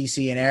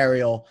DC and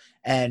Ariel,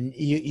 and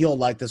you'll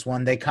like this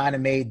one. They kind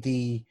of made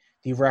the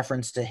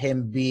reference to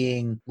him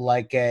being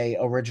like a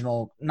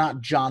original,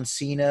 not John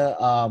Cena,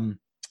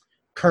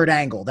 Kurt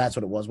Angle. That's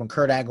what it was. When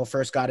Kurt Angle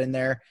first got in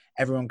there,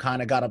 everyone kind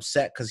of got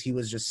upset because he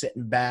was just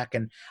sitting back.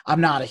 And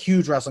I'm not a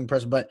huge wrestling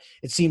person, but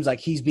it seems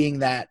like he's being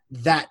that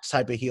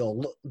type of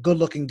heel. Good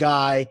looking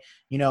guy,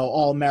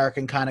 all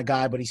American kind of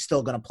guy, but he's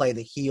still going to play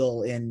the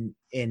heel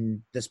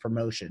in this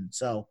promotion.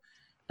 So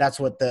that's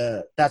what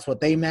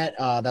they meant.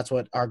 That's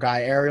what our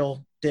guy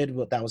Ariel did.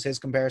 That was his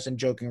comparison,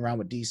 joking around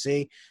with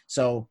DC.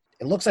 So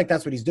it looks like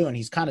that's what he's doing.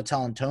 He's kind of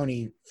telling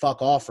Tony,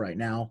 fuck off right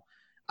now.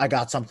 I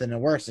got something in the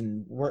works,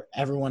 and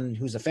everyone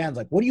who's a fan's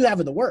like, what do you have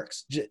in the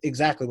works?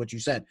 Exactly what you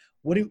said.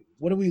 What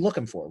are we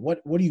looking for?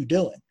 What are you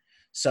doing?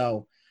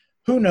 So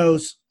who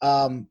knows?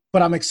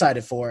 But I'm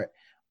excited for it.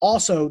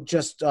 Also,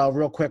 just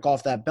real quick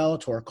off that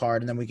Bellator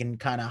card, and then we can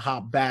kind of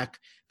hop back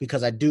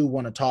because I do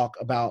want to talk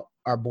about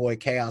our boy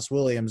Chaos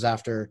Williams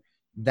after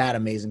that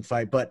amazing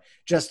fight. But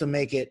just to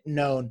make it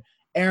known,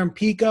 Aaron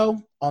Pico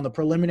on the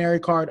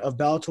preliminary card of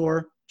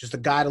Bellator, just a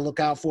guy to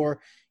look out for.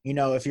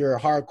 If you're a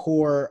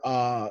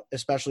hardcore,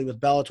 especially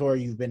with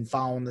Bellator, you've been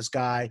following this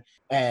guy,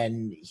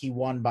 and he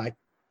won by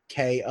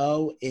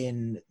KO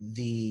in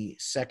the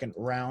second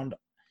round.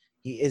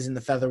 He is in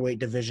the featherweight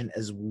division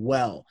as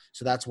well.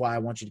 So that's why I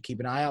want you to keep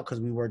an eye out, because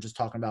we were just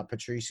talking about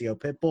Patricio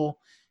Pitbull.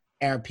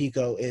 Aaron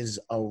Pico is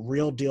a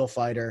real deal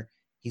fighter.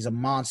 He's a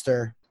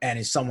monster, and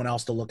he's someone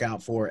else to look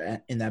out for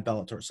in that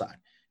Bellator side.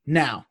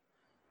 Now,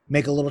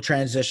 make a little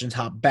transition,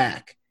 hop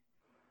back.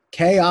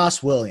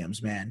 Chaos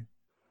Williams, man.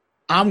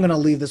 I'm going to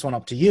leave this one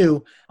up to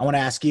you. I want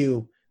to ask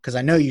you, because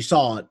I know you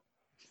saw it.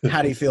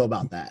 How do you feel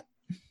about that?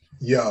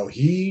 Yo,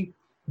 he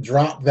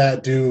dropped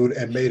that dude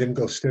and made him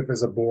go stiff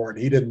as a board.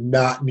 He did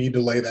not need to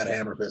lay that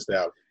hammer fist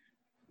out.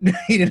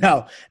 He did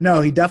no.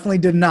 No, he definitely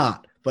did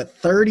not. But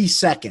 30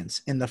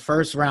 seconds in the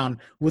first round,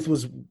 which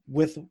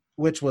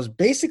was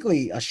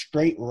basically a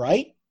straight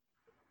right.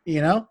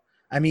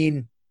 I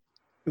mean,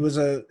 it was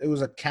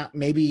a count,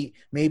 maybe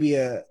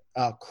a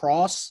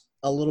cross.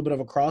 A little bit of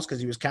a cross because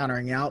he was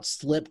countering out,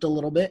 slipped a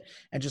little bit,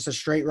 and just a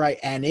straight right,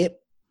 and it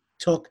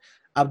took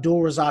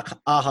Abdul Razak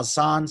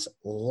Al-Hassan's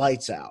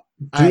lights out.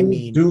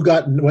 Dude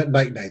went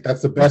night-night.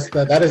 That's the best.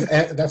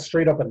 That's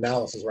straight up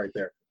analysis right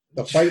there.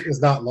 The fight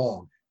is not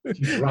long.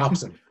 He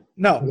drops him.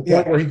 No, to the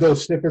point where he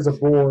goes stiff as a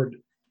board.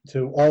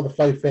 To all the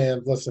fight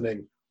fans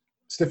listening,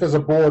 stiff as a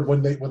board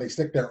when they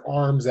stick their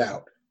arms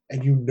out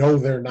and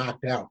they're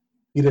knocked out.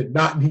 He did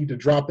not need to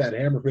drop that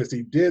hammer fist.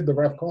 He did. The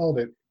ref called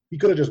it. He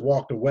could have just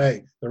walked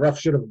away. The ref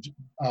should have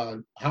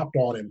hopped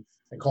on him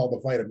and called the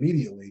fight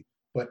immediately.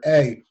 But,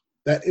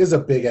 that is a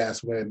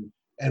big-ass win.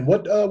 And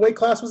what weight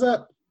class was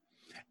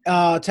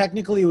that?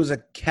 Technically, it was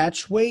a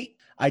catch weight.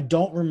 I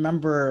don't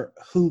remember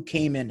who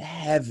came in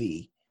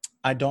heavy.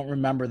 I don't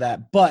remember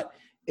that. But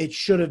it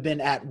should have been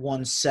at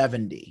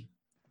 170.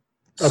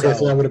 Okay,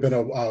 so that would have been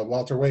a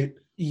welterweight?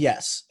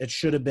 Yes, it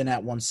should have been at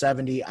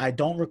 170. I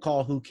don't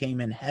recall who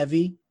came in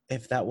heavy,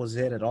 if that was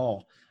it at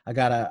all. I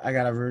gotta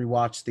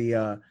rewatch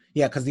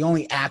because the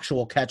only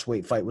actual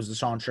catchweight fight was the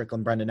Sean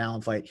Strickland Brendan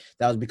Allen fight.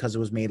 That was because it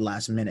was made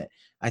last minute.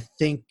 I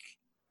think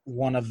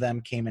one of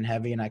them came in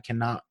heavy, and I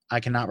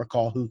cannot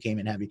recall who came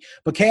in heavy.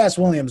 But Chaos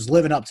Williams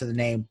living up to the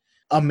name.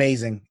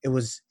 amazing. It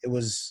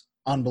was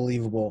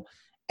unbelievable.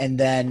 And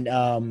then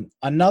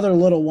another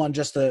little one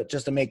just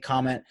to make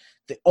comment,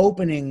 the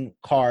opening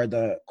card,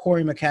 the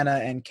Corey McKenna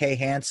and Kay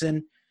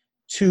Hansen,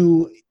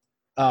 two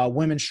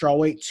women's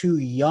strawweight, two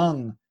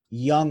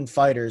young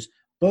fighters,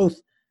 both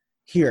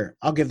here.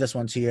 I'll give this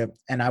one to you,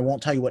 and I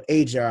won't tell you what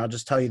age they are. I'll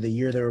just tell you the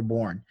year they were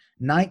born,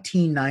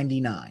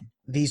 1999.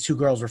 These two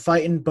girls were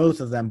fighting,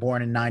 both of them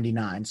born in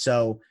 99.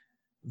 So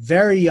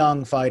very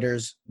young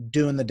fighters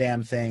doing the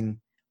damn thing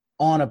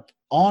on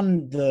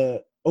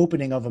the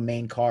opening of a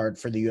main card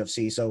for the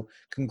UFC. So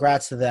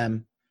congrats to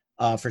them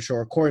for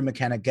sure. Corey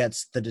McKenna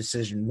gets the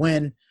decision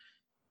win.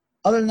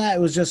 Other than that,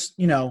 it was just,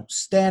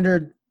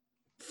 standard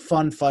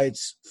fun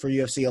fights for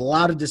UFC. A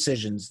lot of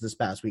decisions this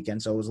past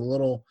weekend. So it was a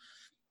little,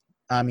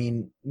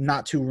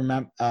 not too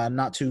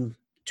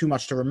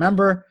much to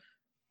remember,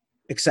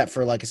 except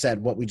for, like I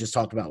said, what we just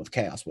talked about with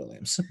Chaos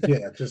Williams.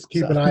 Yeah, just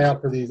keep an eye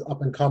out for these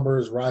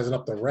up-and-comers rising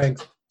up the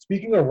ranks.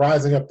 Speaking of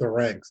rising up the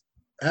ranks,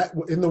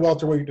 in the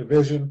welterweight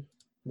division,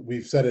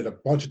 we've said it a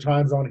bunch of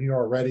times on here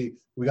already,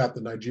 we got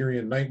the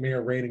Nigerian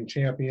Nightmare reigning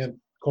champion,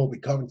 Colby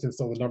Covington,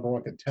 still the number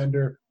one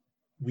contender.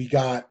 We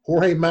got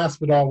Jorge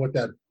Masvidal with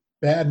that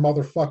bad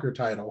motherfucker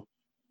title,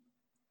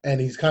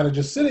 and he's kind of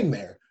just sitting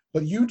there.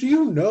 But do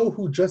you know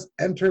who just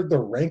entered the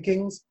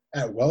rankings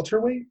at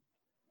welterweight?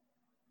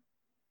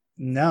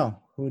 No,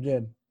 who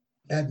did?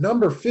 At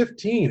number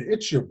 15,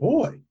 it's your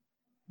boy.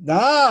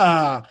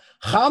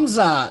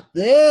 Hamzat.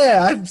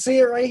 Yeah, I see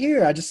it right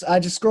here. I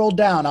just scrolled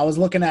down. I was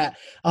looking at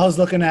the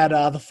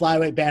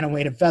flyweight,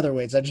 bantamweight, and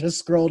featherweights. I just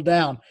scrolled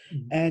down,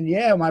 and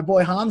yeah, my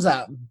boy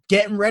Hamzat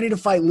getting ready to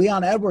fight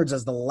Leon Edwards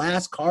as the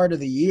last card of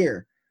the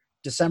year,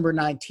 December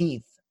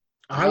 19th.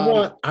 I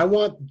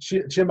want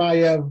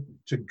Chimaev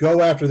to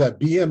go after that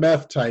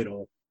BMF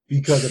title,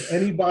 because if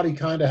anybody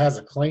kind of has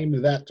a claim to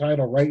that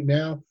title right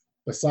now,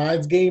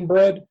 besides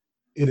Gamebred,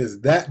 it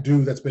is that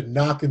dude that's been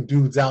knocking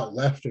dudes out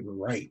left and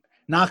right.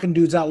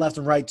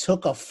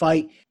 Took a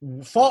fight,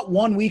 fought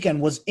one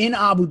weekend, was in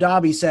Abu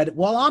Dhabi, said,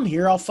 well, I'm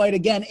here, I'll fight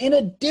again in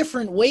a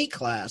different weight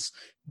class.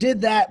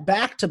 Did that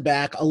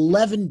back-to-back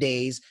 11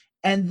 days,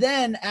 and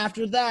then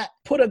after that,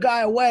 put a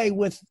guy away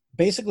with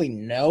basically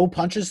no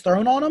punches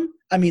thrown on him.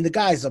 The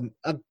guy's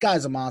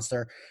a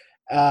monster.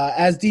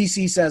 As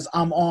DC says,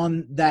 I'm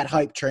on that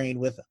hype train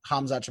with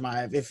Hamzat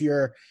Chimaev. If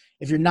you're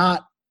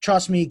not,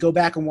 trust me, go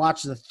back and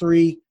watch the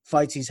 3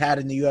 fights he's had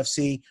in the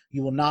UFC.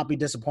 You will not be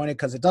disappointed,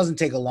 because it doesn't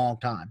take a long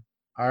time.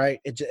 All right?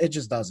 It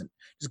just doesn't.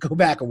 Just go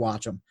back and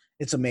watch them.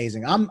 It's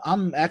amazing.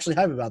 I'm actually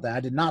hyped about that. I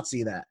did not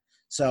see that.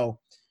 So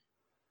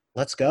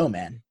let's go,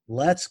 man.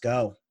 Let's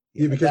go.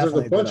 Yeah, because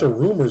there's a bunch of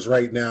rumors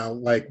right now,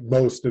 like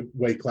most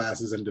weight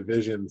classes and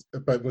divisions.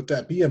 But with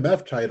that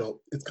BMF title,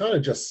 it's kind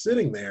of just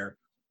sitting there.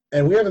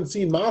 And we haven't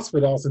seen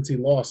Masvidal since he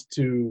lost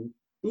to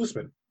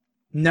Usman.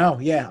 No,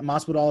 yeah.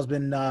 Masvidal has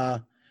been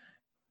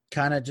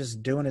kind of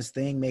just doing his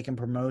thing, making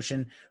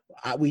promotion.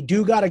 We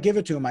do got to give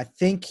it to him. I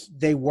think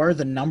they were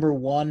the number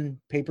 1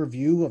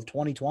 pay-per-view of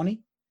 2020,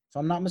 if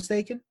I'm not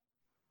mistaken.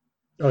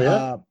 Oh,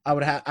 yeah?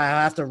 I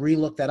have to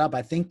relook that up.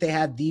 I think they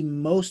had the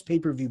most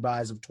pay-per-view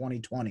buys of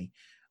 2020.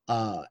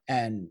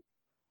 And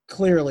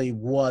clearly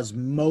was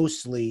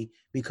mostly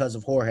because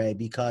of Jorge,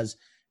 because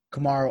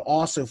Kamaru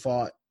also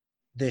fought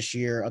this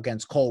year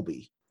against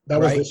Colby.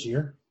 That was this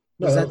year?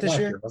 No, was that this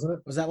year? Wasn't it?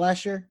 Was that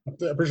last year? I'm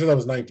pretty sure that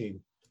was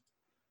 19.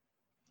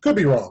 Could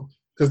be wrong,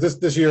 because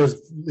this year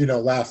has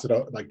lasted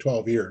like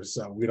 12 years,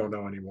 so we don't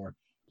know anymore.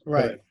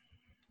 Right.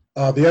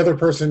 But, the other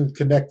person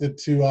connected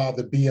to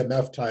the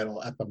BMF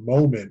title at the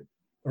moment,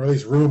 or at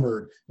least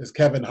rumored, is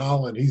Kevin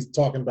Holland. He's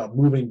talking about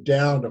moving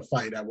down to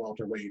fight at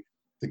welterweight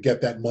to get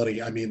that money.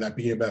 That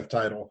BMF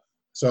title.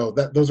 So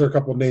those are a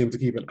couple of names to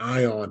keep an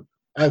eye on.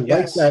 I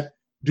like that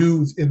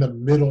dudes in the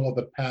middle of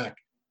the pack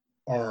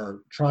are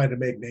trying to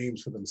make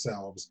names for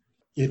themselves.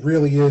 It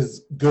really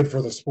is good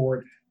for the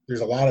sport. There's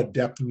a lot of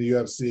depth in the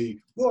UFC,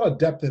 a lot of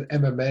depth in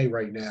MMA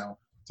right now,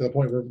 to the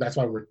point where that's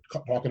why we're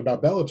talking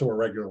about Bellator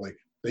regularly.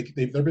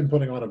 They've been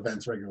putting on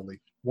events regularly.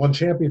 One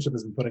Championship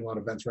has been putting on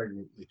events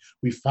regularly.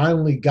 We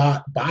finally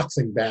got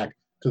boxing back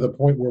to the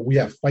point where we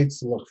have fights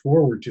to look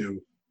forward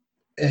to.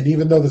 And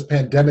even though this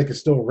pandemic is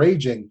still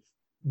raging,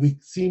 we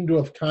seem to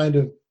have kind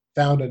of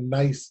found a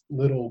nice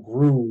little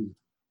groove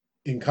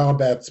in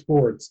combat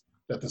sports,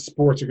 that the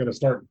sports are going to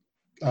start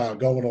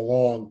going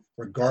along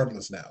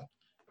regardless now.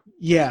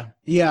 Yeah,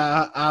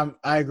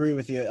 I agree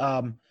with you.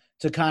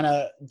 To kind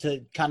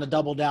of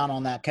double down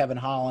on that, Kevin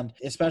Holland,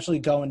 especially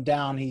going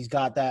down, he's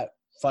got that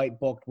fight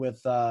booked with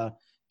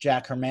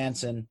Jack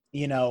Hermanson.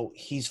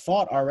 He's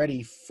fought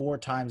already 4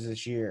 times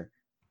this year.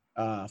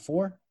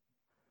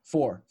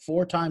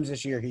 Four times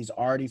this year he's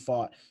already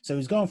fought. So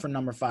he's going for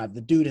number 5.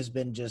 The dude has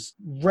been just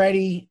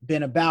ready,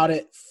 been about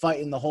it,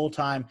 fighting the whole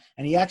time.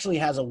 And he actually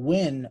has a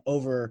win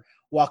over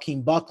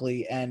Joaquin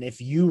Buckley. And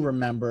if you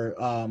remember,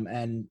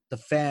 and the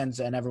fans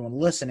and everyone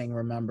listening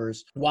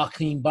remembers,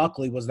 Joaquin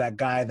Buckley was that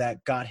guy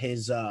that got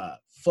his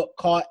foot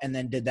caught and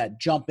then did that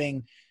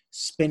jumping,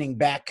 spinning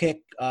back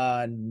kick,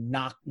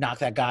 knock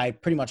that guy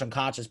pretty much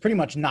unconscious, pretty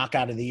much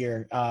knockout of the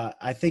year.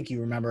 I think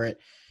you remember it.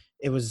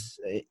 it was,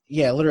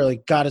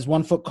 literally got his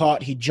 1 foot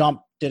caught. He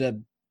jumped, did a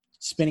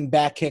spinning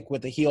back kick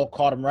with the heel,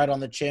 caught him right on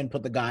the chin,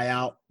 put the guy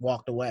out,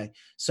 walked away.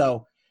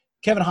 So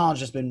Kevin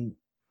Holland's just been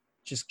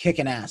just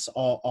kicking ass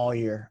all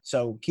year.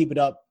 So keep it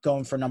up,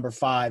 going for number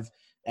 5.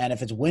 And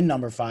if it's win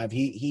number 5,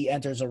 he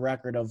enters a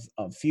record of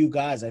few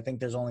guys. I think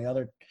there's only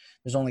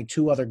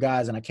 2 other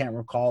guys, and I can't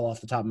recall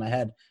off the top of my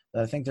head,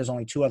 but I think there's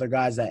only 2 other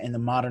guys that in the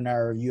modern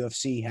era of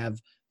UFC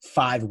have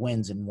 5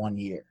 wins in 1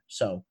 year.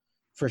 So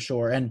for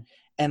sure. And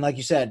like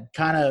you said,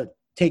 kind of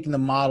taking the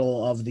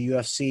model of the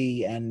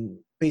UFC and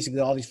basically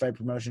all these fight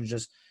promotions,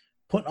 just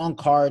putting on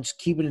cards,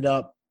 keeping it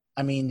up.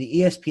 I mean,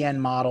 the ESPN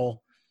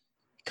model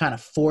kind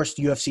of forced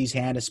UFC's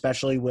hand,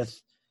 especially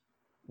with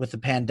the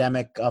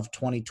pandemic of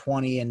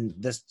 2020 and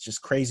this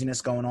just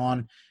craziness going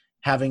on.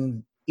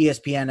 Having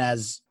ESPN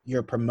as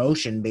your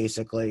promotion,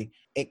 basically,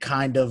 it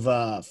kind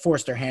of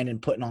forced their hand in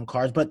putting on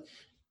cards. But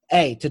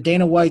hey, to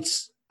Dana White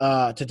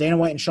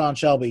and Sean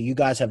Shelby, you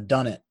guys have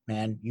done it,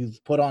 man.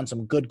 You've put on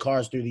some good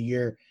cards through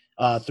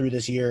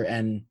this year,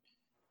 and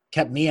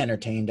kept me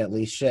entertained at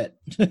least. Shit.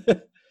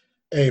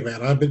 Hey,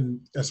 man, I've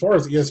been, as far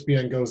as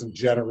ESPN goes in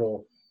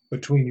general,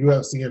 between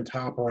UFC and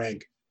Top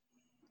Rank,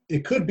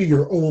 it could be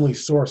your only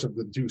source of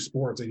the 2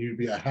 sports, and you'd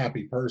be a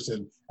happy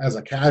person as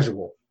a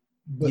casual.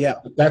 But yeah,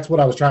 that's what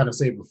I was trying to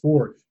say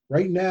before.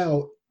 Right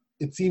now,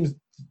 it seems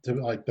to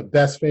like the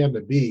best fan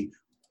to be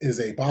is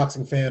a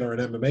boxing fan or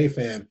an MMA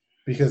fan,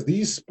 because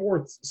these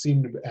sports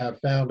seem to have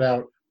found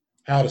out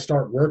how to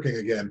start working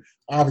again.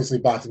 Obviously,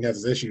 boxing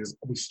has its issues.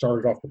 We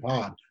started off the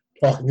pod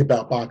talking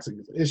about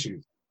boxing's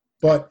issues,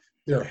 but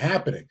they're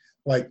happening.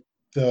 Like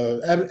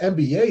the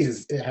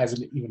NBA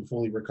hasn't even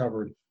fully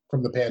recovered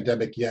from the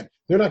pandemic yet.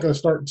 They're not going to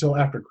start until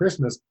after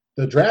Christmas.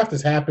 The draft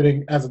is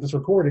happening as of this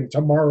recording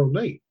tomorrow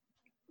night.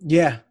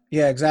 Yeah,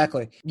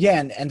 exactly.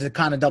 Yeah, and to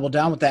kind of double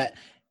down with that,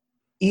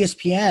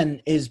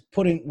 ESPN is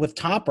putting, with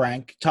Top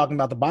Rank, talking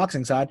about the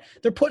boxing side,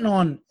 they're putting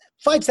on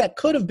fights that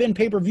could have been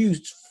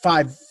pay-per-views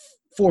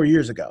 4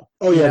 years ago.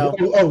 Oh, yeah.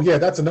 Oh, yeah,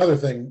 that's another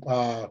thing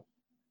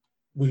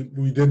we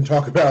didn't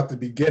talk about at the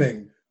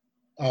beginning.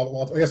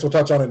 Well, I guess we'll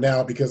touch on it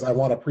now because I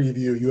want to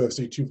preview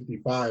UFC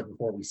 255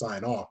 before we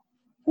sign off.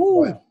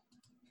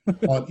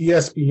 On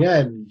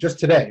ESPN, just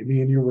today,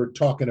 me and you were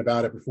talking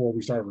about it before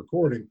we started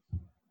recording,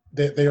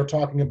 they are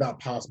talking about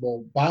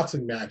possible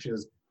boxing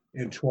matches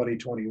in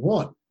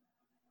 2021.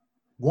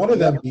 One of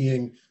them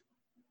being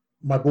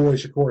my boy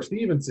Shakur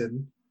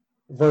Stevenson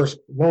versus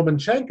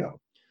Lomachenko.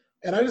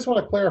 And I just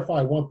want to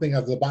clarify one thing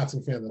as a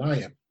boxing fan that I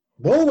am.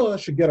 Loma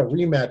should get a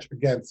rematch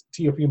against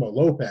Teofimo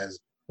Lopez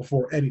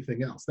before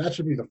anything else. That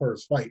should be the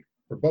first fight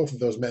for both of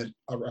those men,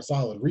 a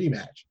solid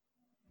rematch.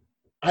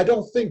 I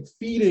don't think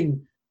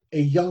feeding a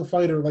young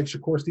fighter like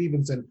Shakur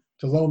Stevenson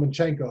to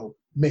Lomachenko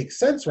makes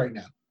sense right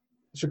now.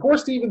 Shakur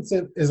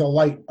Stevenson is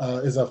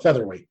a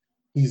featherweight.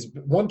 He's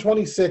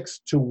 126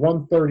 to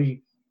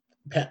 130.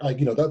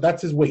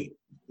 That's his weight,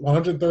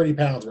 130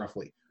 pounds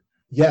roughly.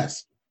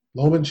 Yes,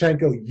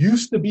 Lomachenko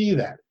used to be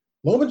that.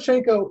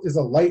 Lomachenko is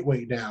a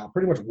lightweight now,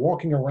 pretty much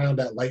walking around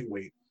at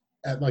lightweight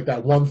at like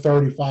that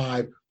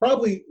 135.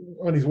 Probably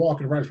when he's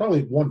walking around, he's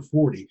probably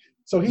 140.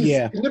 So he's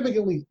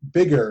significantly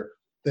bigger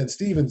than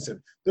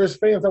Stevenson. There's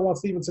fans that want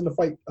Stevenson to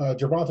fight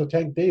Gervonta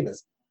Tank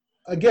Davis.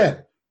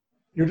 Again,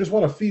 you just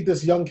want to feed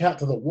this young cat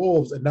to the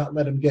wolves and not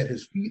let him get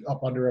his feet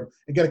up under him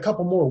and get a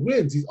couple more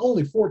wins. He's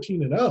only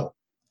 14-0.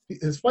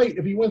 His fight,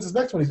 if he wins his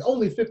next one, he's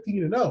only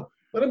 15-0.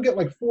 Let him get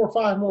like 4 or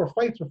 5 more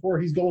fights before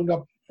he's going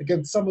up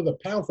against some of the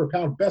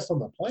pound-for-pound best on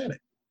the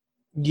planet.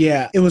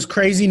 Yeah, it was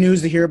crazy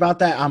news to hear about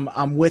that.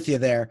 I'm with you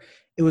there.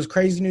 It was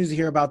crazy news to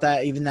hear about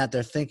that, even that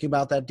they're thinking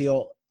about that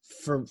deal.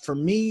 For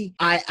me,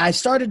 I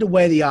started to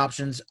weigh the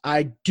options.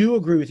 I do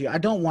agree with you. I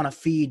don't want to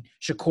feed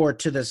Shakur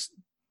to this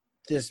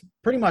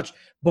pretty much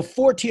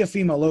before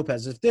Teofimo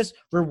Lopez. If this,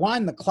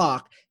 rewind the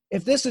clock,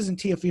 if this isn't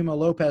Teofimo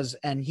Lopez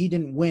and he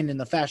didn't win in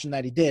the fashion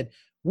that he did,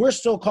 we're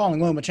still calling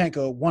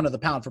Lomachenko one of the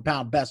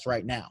pound-for-pound best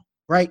right now,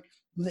 right?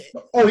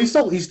 Oh, he's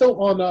still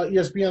on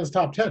ESPN's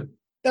top 10.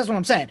 That's what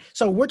I'm saying.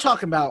 So we're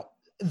talking about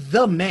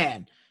the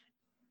man.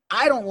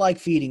 I don't like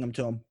feeding him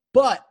to him,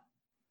 but,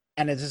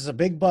 and this is a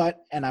big but,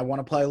 and I want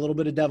to play a little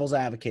bit of devil's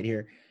advocate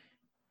here,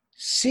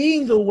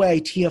 seeing the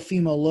way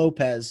Teofimo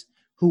Lopez,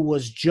 who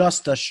was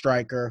just a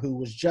striker, who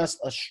was just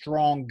a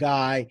strong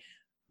guy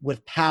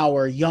with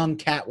power, young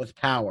cat with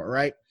power,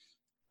 right?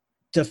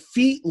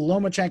 Defeat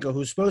Lomachenko,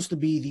 who's supposed to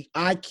be the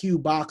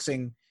IQ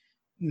boxing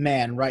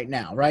man right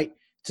now, right?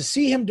 To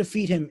see him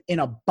defeat him in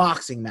a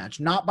boxing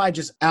match, not by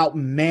just out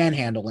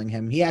manhandling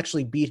him. He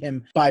actually beat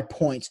him by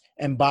points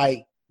and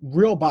by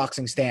real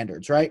boxing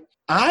standards, right?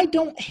 I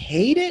don't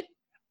hate it.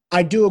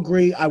 I do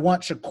agree. I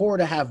want Shakur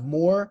to have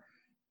more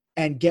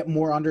and get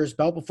more under his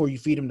belt before you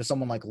feed him to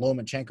someone like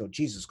Lomachenko.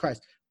 Jesus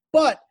Christ.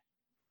 But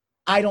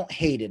I don't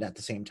hate it at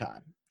the same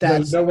time.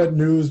 You know what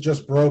news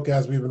just broke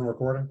as we've been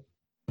recording?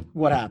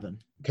 What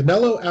happened?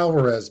 Canelo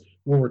Alvarez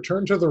will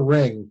return to the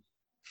ring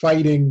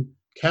fighting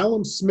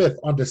Callum Smith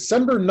on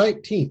December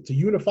 19th to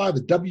unify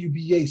the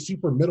WBA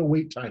super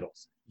middleweight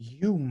titles.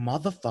 You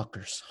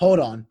motherfuckers. Hold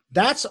on.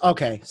 That's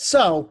okay.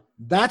 So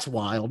that's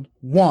wild.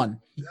 1.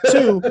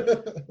 2.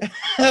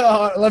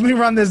 Let me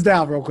run this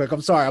down real quick.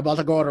 I'm sorry. I'm about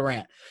to go on a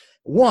rant.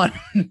 1.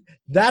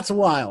 That's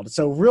wild.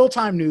 So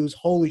real-time news.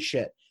 Holy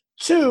shit.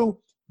 2.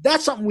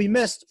 That's something we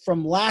missed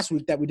from last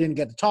week that we didn't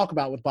get to talk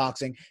about with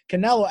boxing.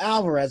 Canelo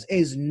Alvarez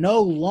is no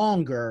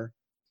longer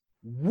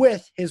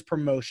with his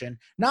promotion.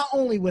 Not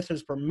only with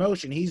his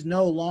promotion, he's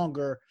no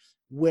longer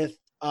with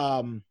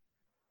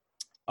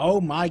oh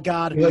my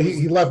God.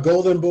 He left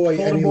Golden Boy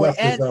and he left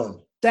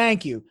DAZN.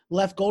 Thank you.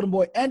 Left Golden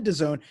Boy and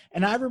DAZN.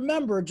 And I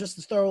remember, just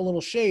to throw a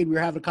little shade, we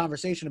were having a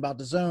conversation about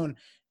DAZN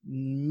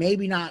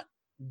maybe not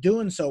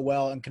doing so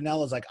well, and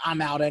Canelo's like,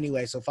 I'm out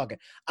anyway, so fuck it.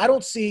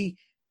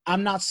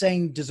 I'm not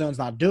saying DAZN's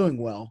not doing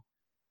well,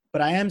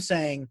 but I am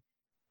saying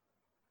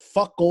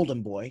fuck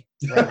Golden Boy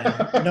right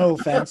now. No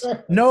offense.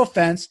 No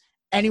offense.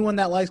 Anyone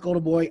that likes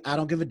Golden Boy, I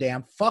don't give a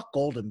damn. Fuck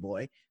Golden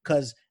Boy,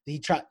 because he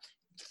tried.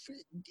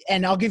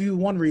 And I'll give you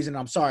one reason.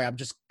 I'm sorry. I'm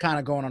just kind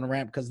of going on a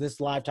rant because this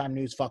Lifetime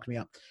news fucked me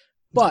up.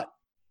 But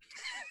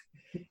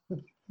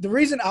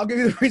I'll give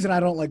you the reason I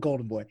don't like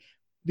Golden Boy,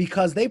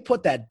 because they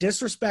put that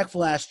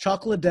disrespectful ass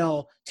Chuck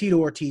Liddell Tito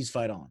Ortiz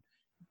fight on.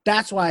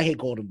 That's why I hate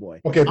Golden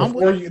Boy. Okay,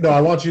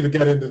 I want you to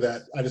get into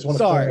that. I just want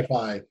to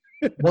clarify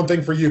one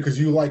thing for you, because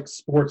you like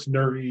sports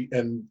nerdy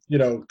and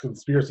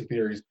conspiracy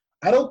theories.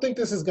 I don't think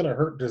this is going to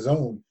hurt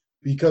DAZN,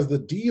 because the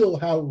deal,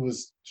 how it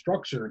was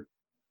structured,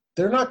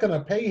 they're not going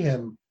to pay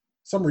him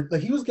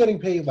he was getting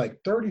paid like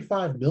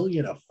 $35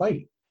 million a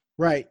fight.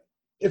 Right.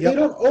 If they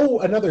don't owe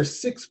another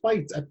 6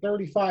 fights at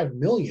 $35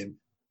 million,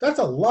 that's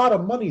a lot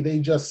of money they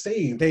just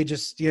saved.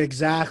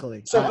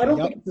 Exactly. So I don't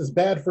think it's as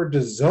bad for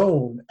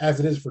DAZN as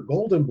it is for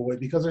Golden Boy,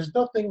 because there's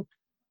nothing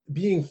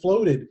being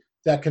floated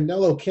that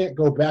Canelo can't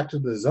go back to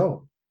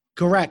DAZN.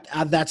 Correct.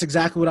 That's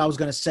exactly what I was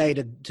going to say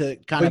to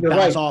kind of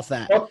bounce off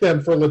that. Fuck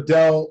them for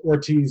Liddell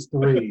Ortiz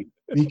 3,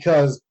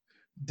 because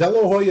De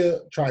La Hoya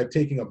tried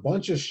taking a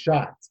bunch of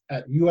shots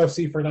at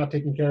UFC for not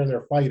taking care of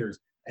their fighters,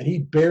 and he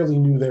barely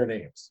knew their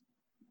names.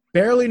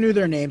 Barely knew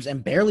their names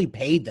and barely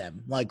paid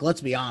them. Like,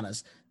 let's be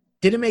honest.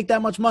 Didn't make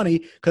that much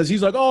money because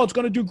he's like, oh, it's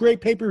going to do great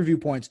pay-per-view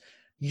points.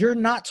 You're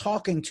not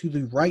talking to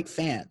the right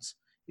fans.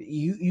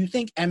 You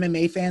think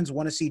MMA fans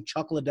want to see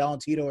Chuck Liddell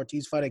and Tito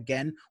Ortiz fight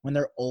again when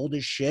they're old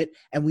as shit?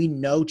 And we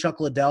know Chuck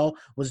Liddell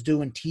was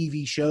doing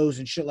TV shows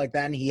and shit like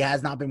that, and he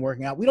has not been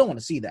working out. We don't want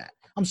to see that.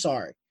 I'm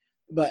sorry.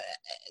 But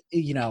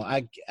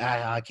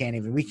I can't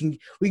even. We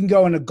can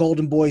go into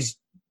Golden Boy's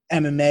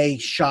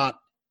MMA shot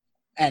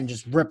and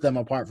just rip them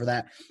apart for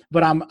that.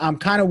 But I'm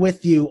kind of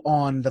with you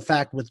on the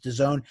fact with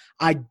DAZN.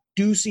 I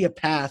do see a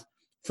path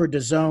for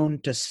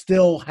DAZN to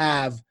still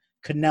have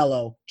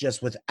Canelo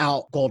just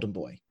without Golden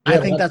Boy. Yeah, I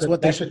think that's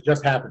what that should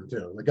just happen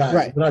too. The guy,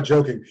 right. We're not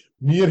joking.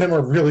 Me and him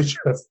are really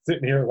just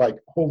sitting here like,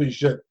 holy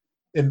shit!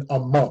 In a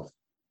month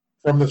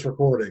from this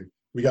recording,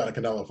 we got a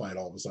Canelo fight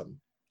all of a sudden.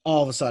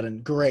 All of a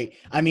sudden, great.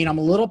 I mean, I'm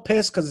a little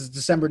pissed because it's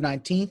December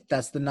 19th.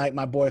 That's the night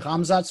my boy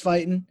Hamzat's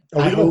fighting.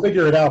 Oh, we're going to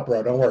figure it out,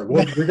 bro. Don't worry.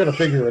 We're going to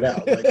figure it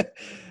out.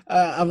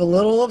 I'm a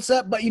little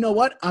upset, but you know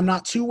what? I'm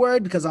not too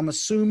worried because I'm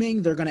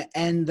assuming they're going to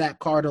end that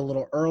card a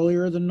little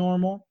earlier than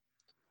normal.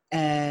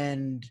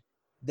 And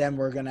then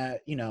we're going to,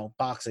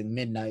 boxing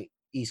midnight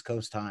East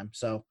Coast time.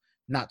 So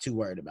not too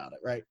worried about it,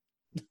 right?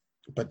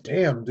 But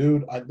damn,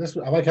 dude, I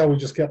like how we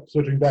just kept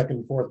switching back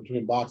and forth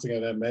between boxing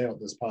and MMA on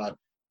this pod.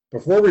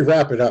 Before we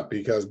wrap it up,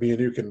 because me and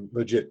you can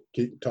legit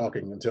keep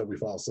talking until we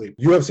fall asleep,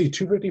 UFC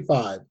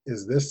 255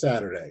 is this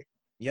Saturday.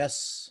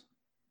 Yes.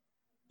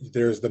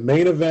 There's the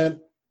main event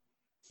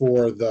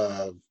for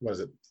the,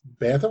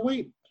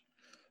 bantamweight?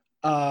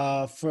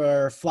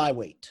 For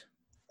flyweight.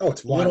 Oh,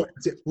 it's flyweight.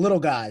 Little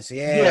guys,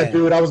 yeah. Yeah,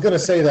 dude, I was going to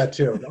say that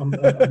too. I'm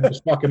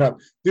just fucking up.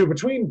 Dude,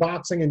 between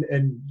boxing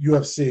and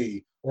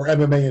UFC, or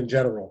MMA in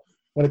general,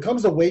 when it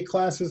comes to weight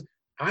classes,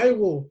 I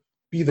will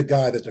be the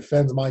guy that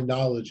defends my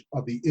knowledge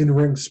of the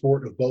in-ring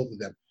sport of both of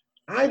them.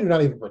 I do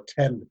not even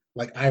pretend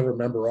like I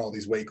remember all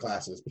these weight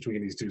classes between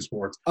these two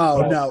sports.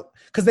 Oh, no.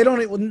 Because they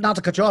don't, not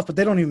to cut you off, but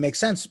they don't even make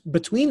sense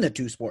between the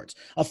two sports.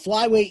 A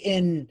flyweight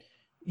in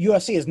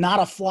UFC is not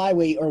a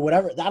flyweight or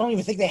whatever. I don't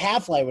even think they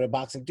have flyweight in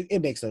boxing.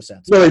 It makes no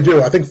sense. No, they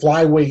do. I think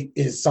flyweight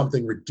is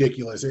something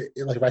ridiculous.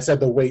 Like if I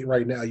said the weight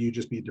right now, you'd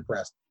just be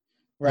depressed.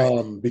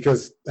 Right.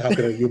 Because how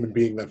can a human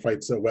being that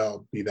fights so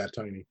well be that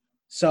tiny?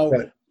 So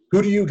but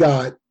who do you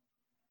got?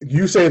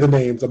 You say the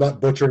names. I'm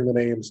not butchering the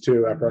names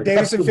too. After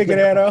Davison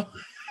Figueiredo.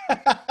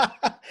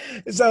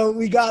 So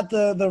we got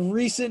the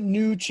recent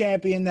new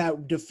champion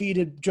that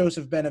defeated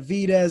Joseph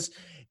Benavidez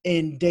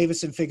in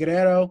Davison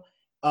Figueiredo.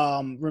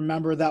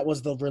 Remember that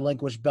was the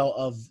relinquished belt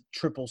of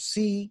Triple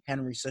C,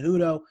 Henry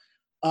Cejudo.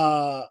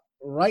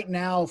 Right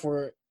now,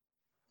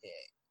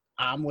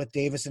 I'm with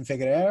Davison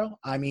Figueiredo.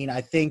 I mean,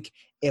 I think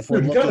if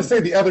we're you got to say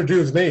the other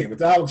dude's name.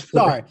 It's Alex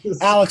Perez. Sorry,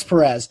 Alex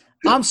Perez.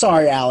 I'm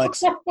sorry,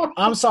 Alex.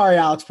 I'm sorry,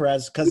 Alex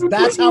Perez, because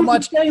that's how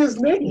much.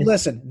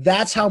 Listen,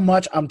 that's how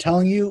much I'm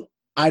telling you.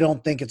 I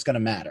don't think it's going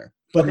to matter.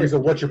 But okay, so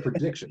what's your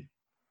prediction?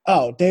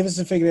 Oh,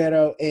 Davison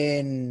Figueiredo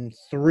in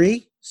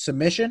 3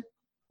 submission.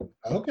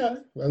 Okay.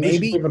 At least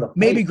Maybe you're giving a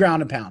maybe fight.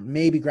 ground and pound.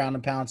 Maybe ground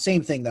and pound.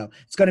 Same thing though.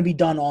 It's going to be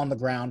done on the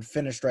ground,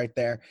 finished right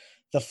there.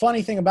 The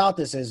funny thing about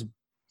this is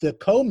the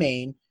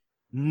co-main,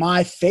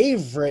 my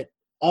favorite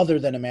other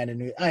than Amanda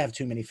Nunes. I have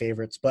too many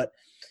favorites, but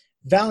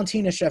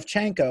Valentina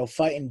Shevchenko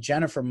fighting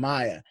Jennifer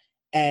Maia.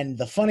 And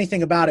the funny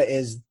thing about it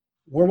is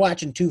we're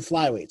watching two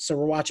flyweights. So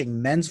we're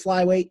watching men's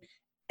flyweight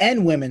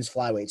and women's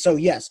flyweight. So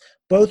yes,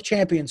 both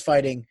champions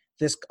fighting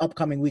this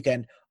upcoming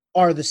weekend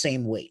are the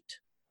same weight.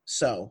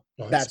 So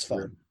that's fun.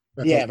 Weird.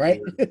 That's Yeah, also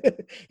right?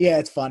 weird. Yeah,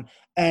 it's fun.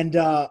 And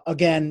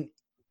again,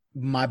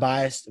 my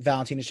bias,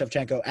 Valentina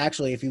Shevchenko.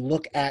 Actually, if you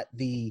look at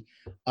the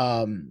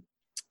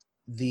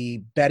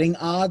betting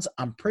odds,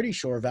 I'm pretty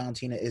sure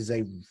Valentina is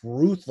a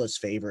ruthless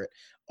favorite,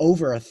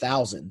 over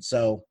 1,000.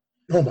 So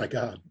Oh my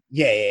God.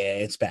 yeah,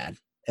 it's bad.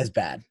 It's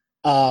bad.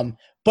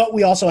 But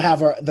we also have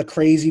the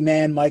crazy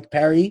man, Mike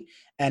Perry,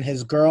 and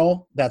his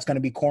girl that's going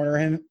to be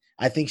cornering him.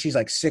 I think she's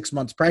like 6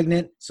 months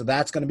pregnant, so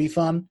that's going to be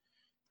fun.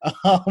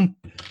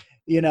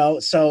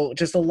 So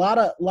just a lot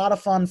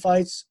of fun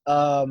fights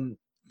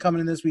coming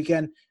in this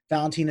weekend.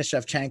 Valentina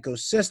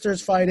Shevchenko's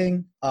sisters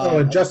fighting.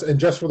 And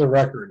just for the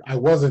record, I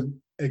wasn't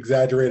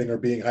exaggerating or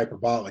being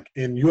hyperbolic.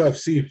 In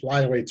UFC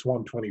flyweights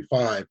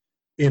 125,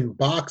 in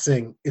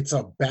boxing it's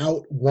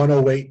about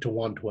 108 to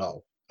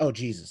 112. Oh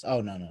Jesus!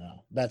 Oh no!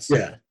 That's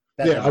Yeah.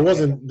 I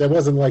wasn't. There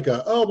wasn't like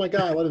a. Oh my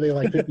God! What are they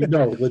like? 50?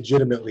 No,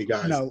 legitimately,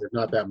 guys. No. There's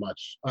not that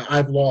much.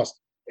 I've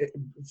lost.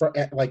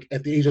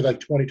 At the age of like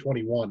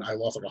 2021, I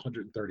lost like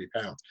 130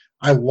 pounds.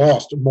 I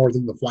lost more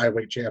than the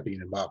flyweight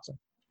champion in boxing.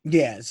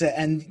 Yeah, so,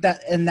 and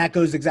that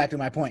goes exactly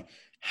my point.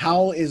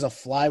 How is a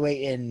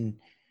flyweight in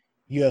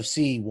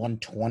UFC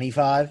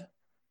 125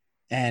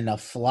 and a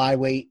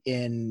flyweight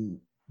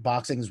in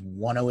boxing's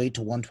 108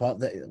 to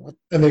 112?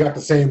 And they got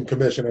the same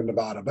commission in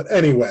Nevada. But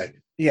anyway.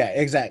 Yeah,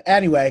 exactly.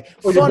 Anyway,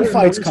 fun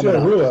fights coming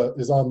up. Rua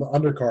is on the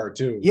undercard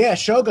too. Yeah,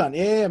 Shogun.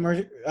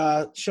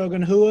 Yeah,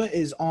 Shogun Hua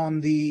is on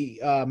the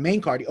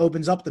main card. He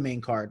opens up the main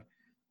card.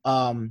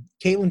 Caitlin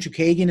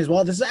Chukagian as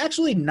well. This is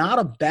actually not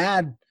a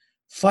bad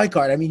fight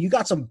card. I mean, you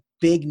got some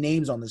big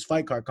names on this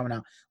fight card coming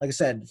out. Like I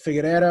said,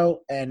 Figueiredo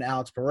and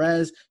Alex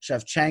Perez,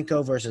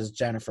 Shevchenko versus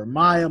Jennifer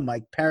Maia,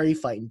 Mike Perry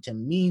fighting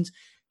Tim Means,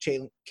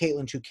 Caitlin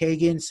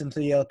Chukagian,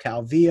 Cynthia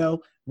Calvillo,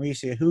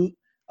 Mauricio Hoot,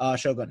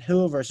 Shogun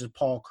Hua versus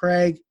Paul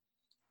Craig.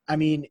 I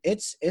mean,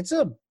 it's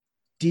a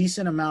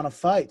decent amount of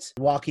fights.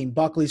 Joaquin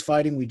Buckley's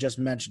fighting. We just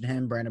mentioned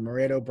him. Brandon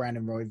Moreno,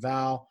 Brandon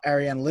Royval,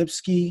 Ariane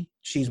Lipsky.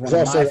 She's one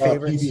of my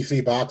favorites.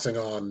 PBC Boxing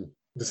on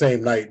the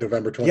same night,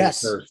 November 21st.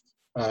 Yes,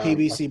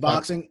 PBC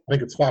Boxing. I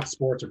think it's Fox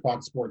Sports or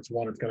Fox Sports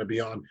 1 it's going to be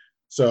on.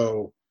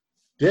 So,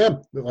 yeah,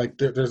 like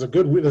there's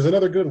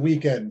another good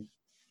weekend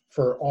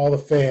for all the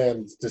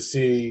fans to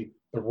see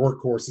the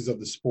workhorses of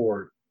the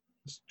sport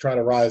try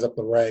to rise up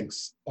the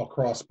ranks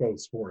across both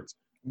sports.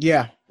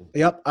 Yeah.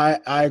 Yep.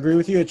 I agree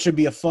with you. It should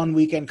be a fun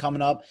weekend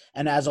coming up.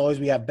 And as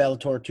always, we have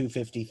Bellator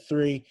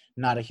 253.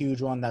 Not a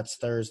huge one. That's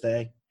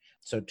Thursday.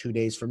 So 2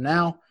 days from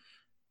now.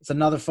 It's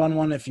another fun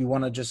one if you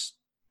want to just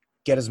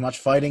get as much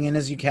fighting in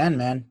as you can,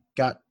 man.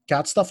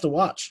 Got stuff to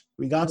watch.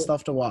 We got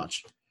stuff to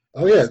watch.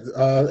 Oh, yeah.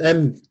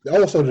 And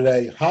also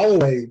today,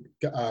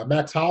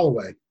 Max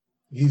Holloway.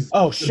 He's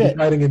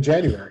fighting in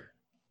January.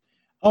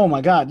 Oh,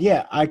 my God.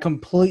 Yeah. I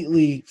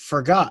completely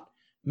forgot.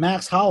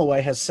 Max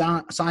Holloway has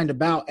signed a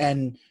bout,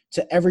 and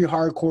to every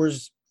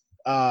hardcore's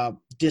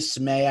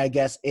dismay, I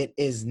guess, it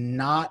is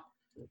not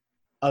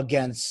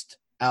against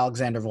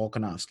Alexander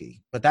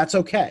Volkanovski. But that's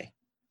okay.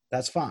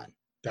 That's fine.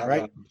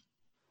 Right?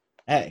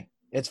 Hey,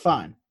 it's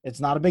fine. It's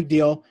not a big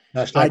deal.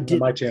 Hashtag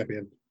my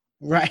champion.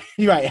 Right.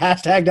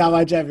 Hashtag not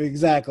my champion.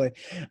 Exactly.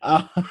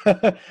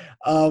 But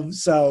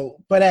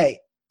hey,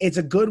 it's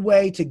a good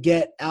way to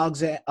get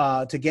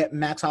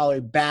Max Holloway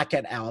back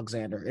at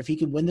Alexander. If he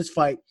can win this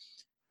fight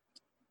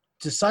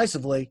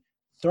decisively,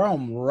 throw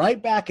him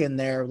right back in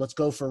there. Let's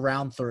go for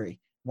round 3,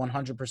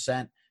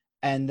 100%.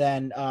 And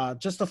then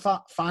just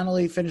to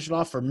finally finish it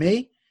off for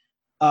me,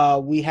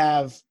 we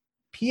have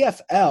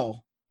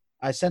PFL.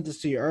 I sent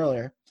this to you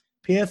earlier.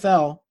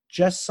 PFL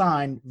just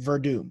signed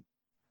Verdum.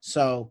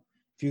 So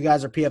if you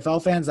guys are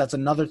PFL fans, that's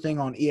another thing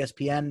on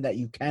ESPN that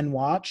you can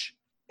watch.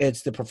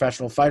 It's the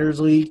Professional Fighters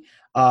League,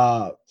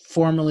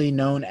 formerly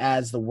known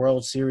as the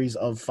World Series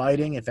of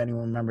Fighting, if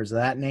anyone remembers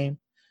that name.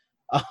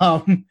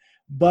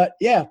 But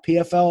yeah,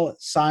 PFL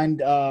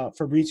signed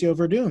Fabrizio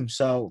Verdum,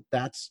 so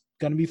that's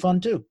going to be fun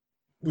too.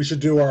 We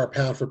should do our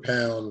pound for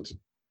pound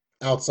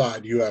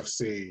outside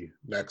UFC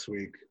next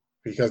week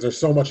because there's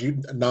so much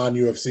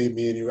non-UFC.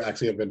 Me and you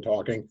actually have been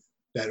talking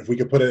that if we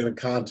could put it in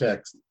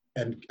context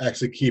and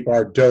actually keep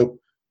our dope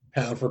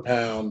pound for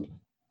pound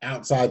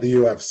outside the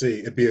UFC,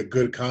 it'd be a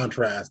good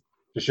contrast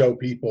to show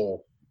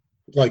people,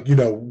 like,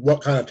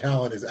 what kind of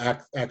talent is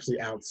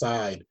actually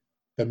outside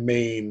the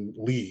main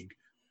league.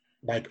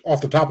 Like, off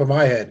the top of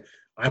my head,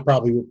 I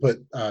probably would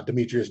put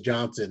Demetrius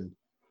Johnson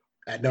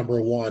at number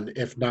 1,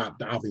 if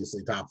not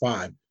obviously top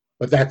 5.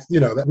 But that's,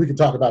 that we can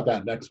talk about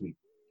that next week.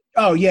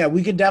 Oh, yeah,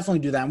 we could definitely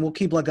do that. And we'll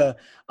keep like a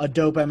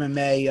dope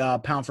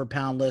MMA pound for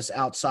pound list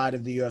outside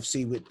of the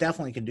UFC. We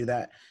definitely can do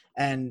that.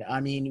 And I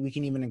mean, we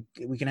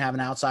can have an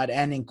outside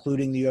and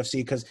including the UFC,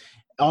 because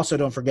also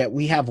don't forget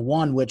we have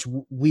one which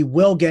we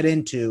will get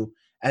into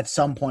at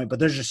some point, but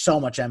there's just so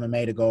much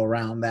MMA to go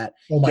around that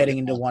getting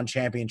into one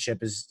championship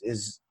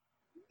is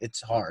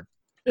it's hard.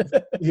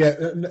 Yeah,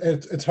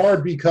 it's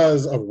hard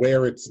because of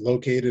where it's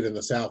located in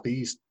the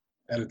Southeast,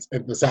 and it's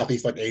in the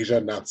Southeast like Asia,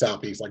 not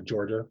Southeast like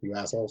Georgia, you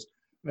assholes.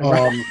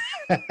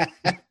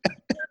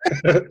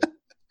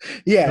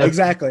 Yeah,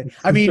 exactly.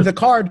 I mean, the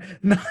card,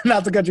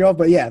 not to cut you off,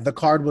 but yeah, the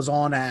card was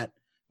on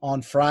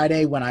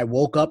Friday. When I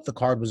woke up, the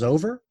card was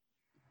over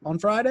on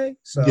Friday.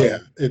 So yeah,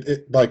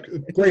 it like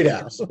great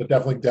apps, but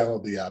definitely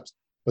download the apps.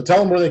 But tell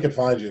them where they can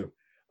find you.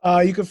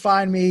 You can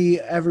find me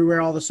everywhere,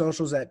 all the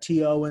socials at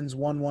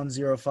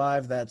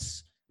TOwens1105.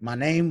 That's my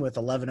name with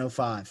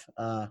 1105.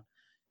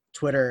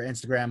 Twitter,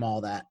 Instagram,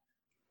 all that.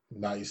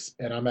 Nice.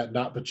 And I'm at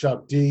Not the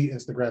Chuck D,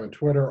 Instagram and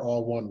Twitter,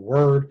 all one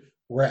word.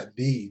 We're at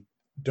the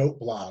Dope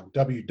Blog,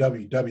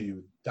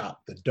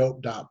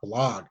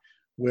 www.thedope.blog,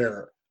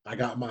 where I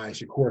got my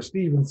Shakur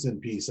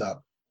Stevenson piece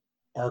up.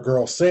 Our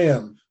girl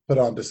Sam put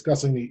on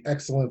Discussing the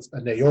Excellence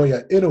of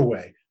Naoya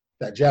Inoue,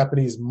 that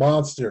Japanese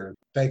monster.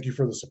 Thank you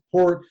for the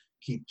support.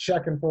 Keep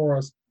checking for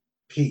us.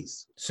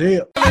 Peace. See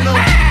ya.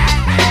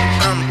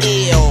 I'm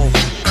ill.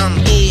 I'm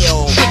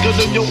ill. Sicker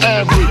than your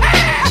average.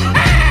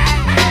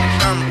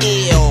 I'm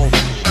ill.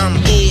 I'm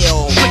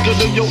ill. Sicker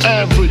than your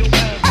average.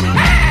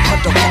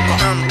 Motherfucker,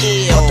 I'm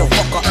ill.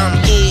 Motherfucker,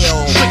 I'm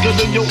ill. Sicker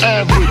than your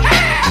average.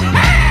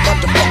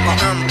 Motherfucker,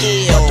 I'm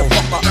ill.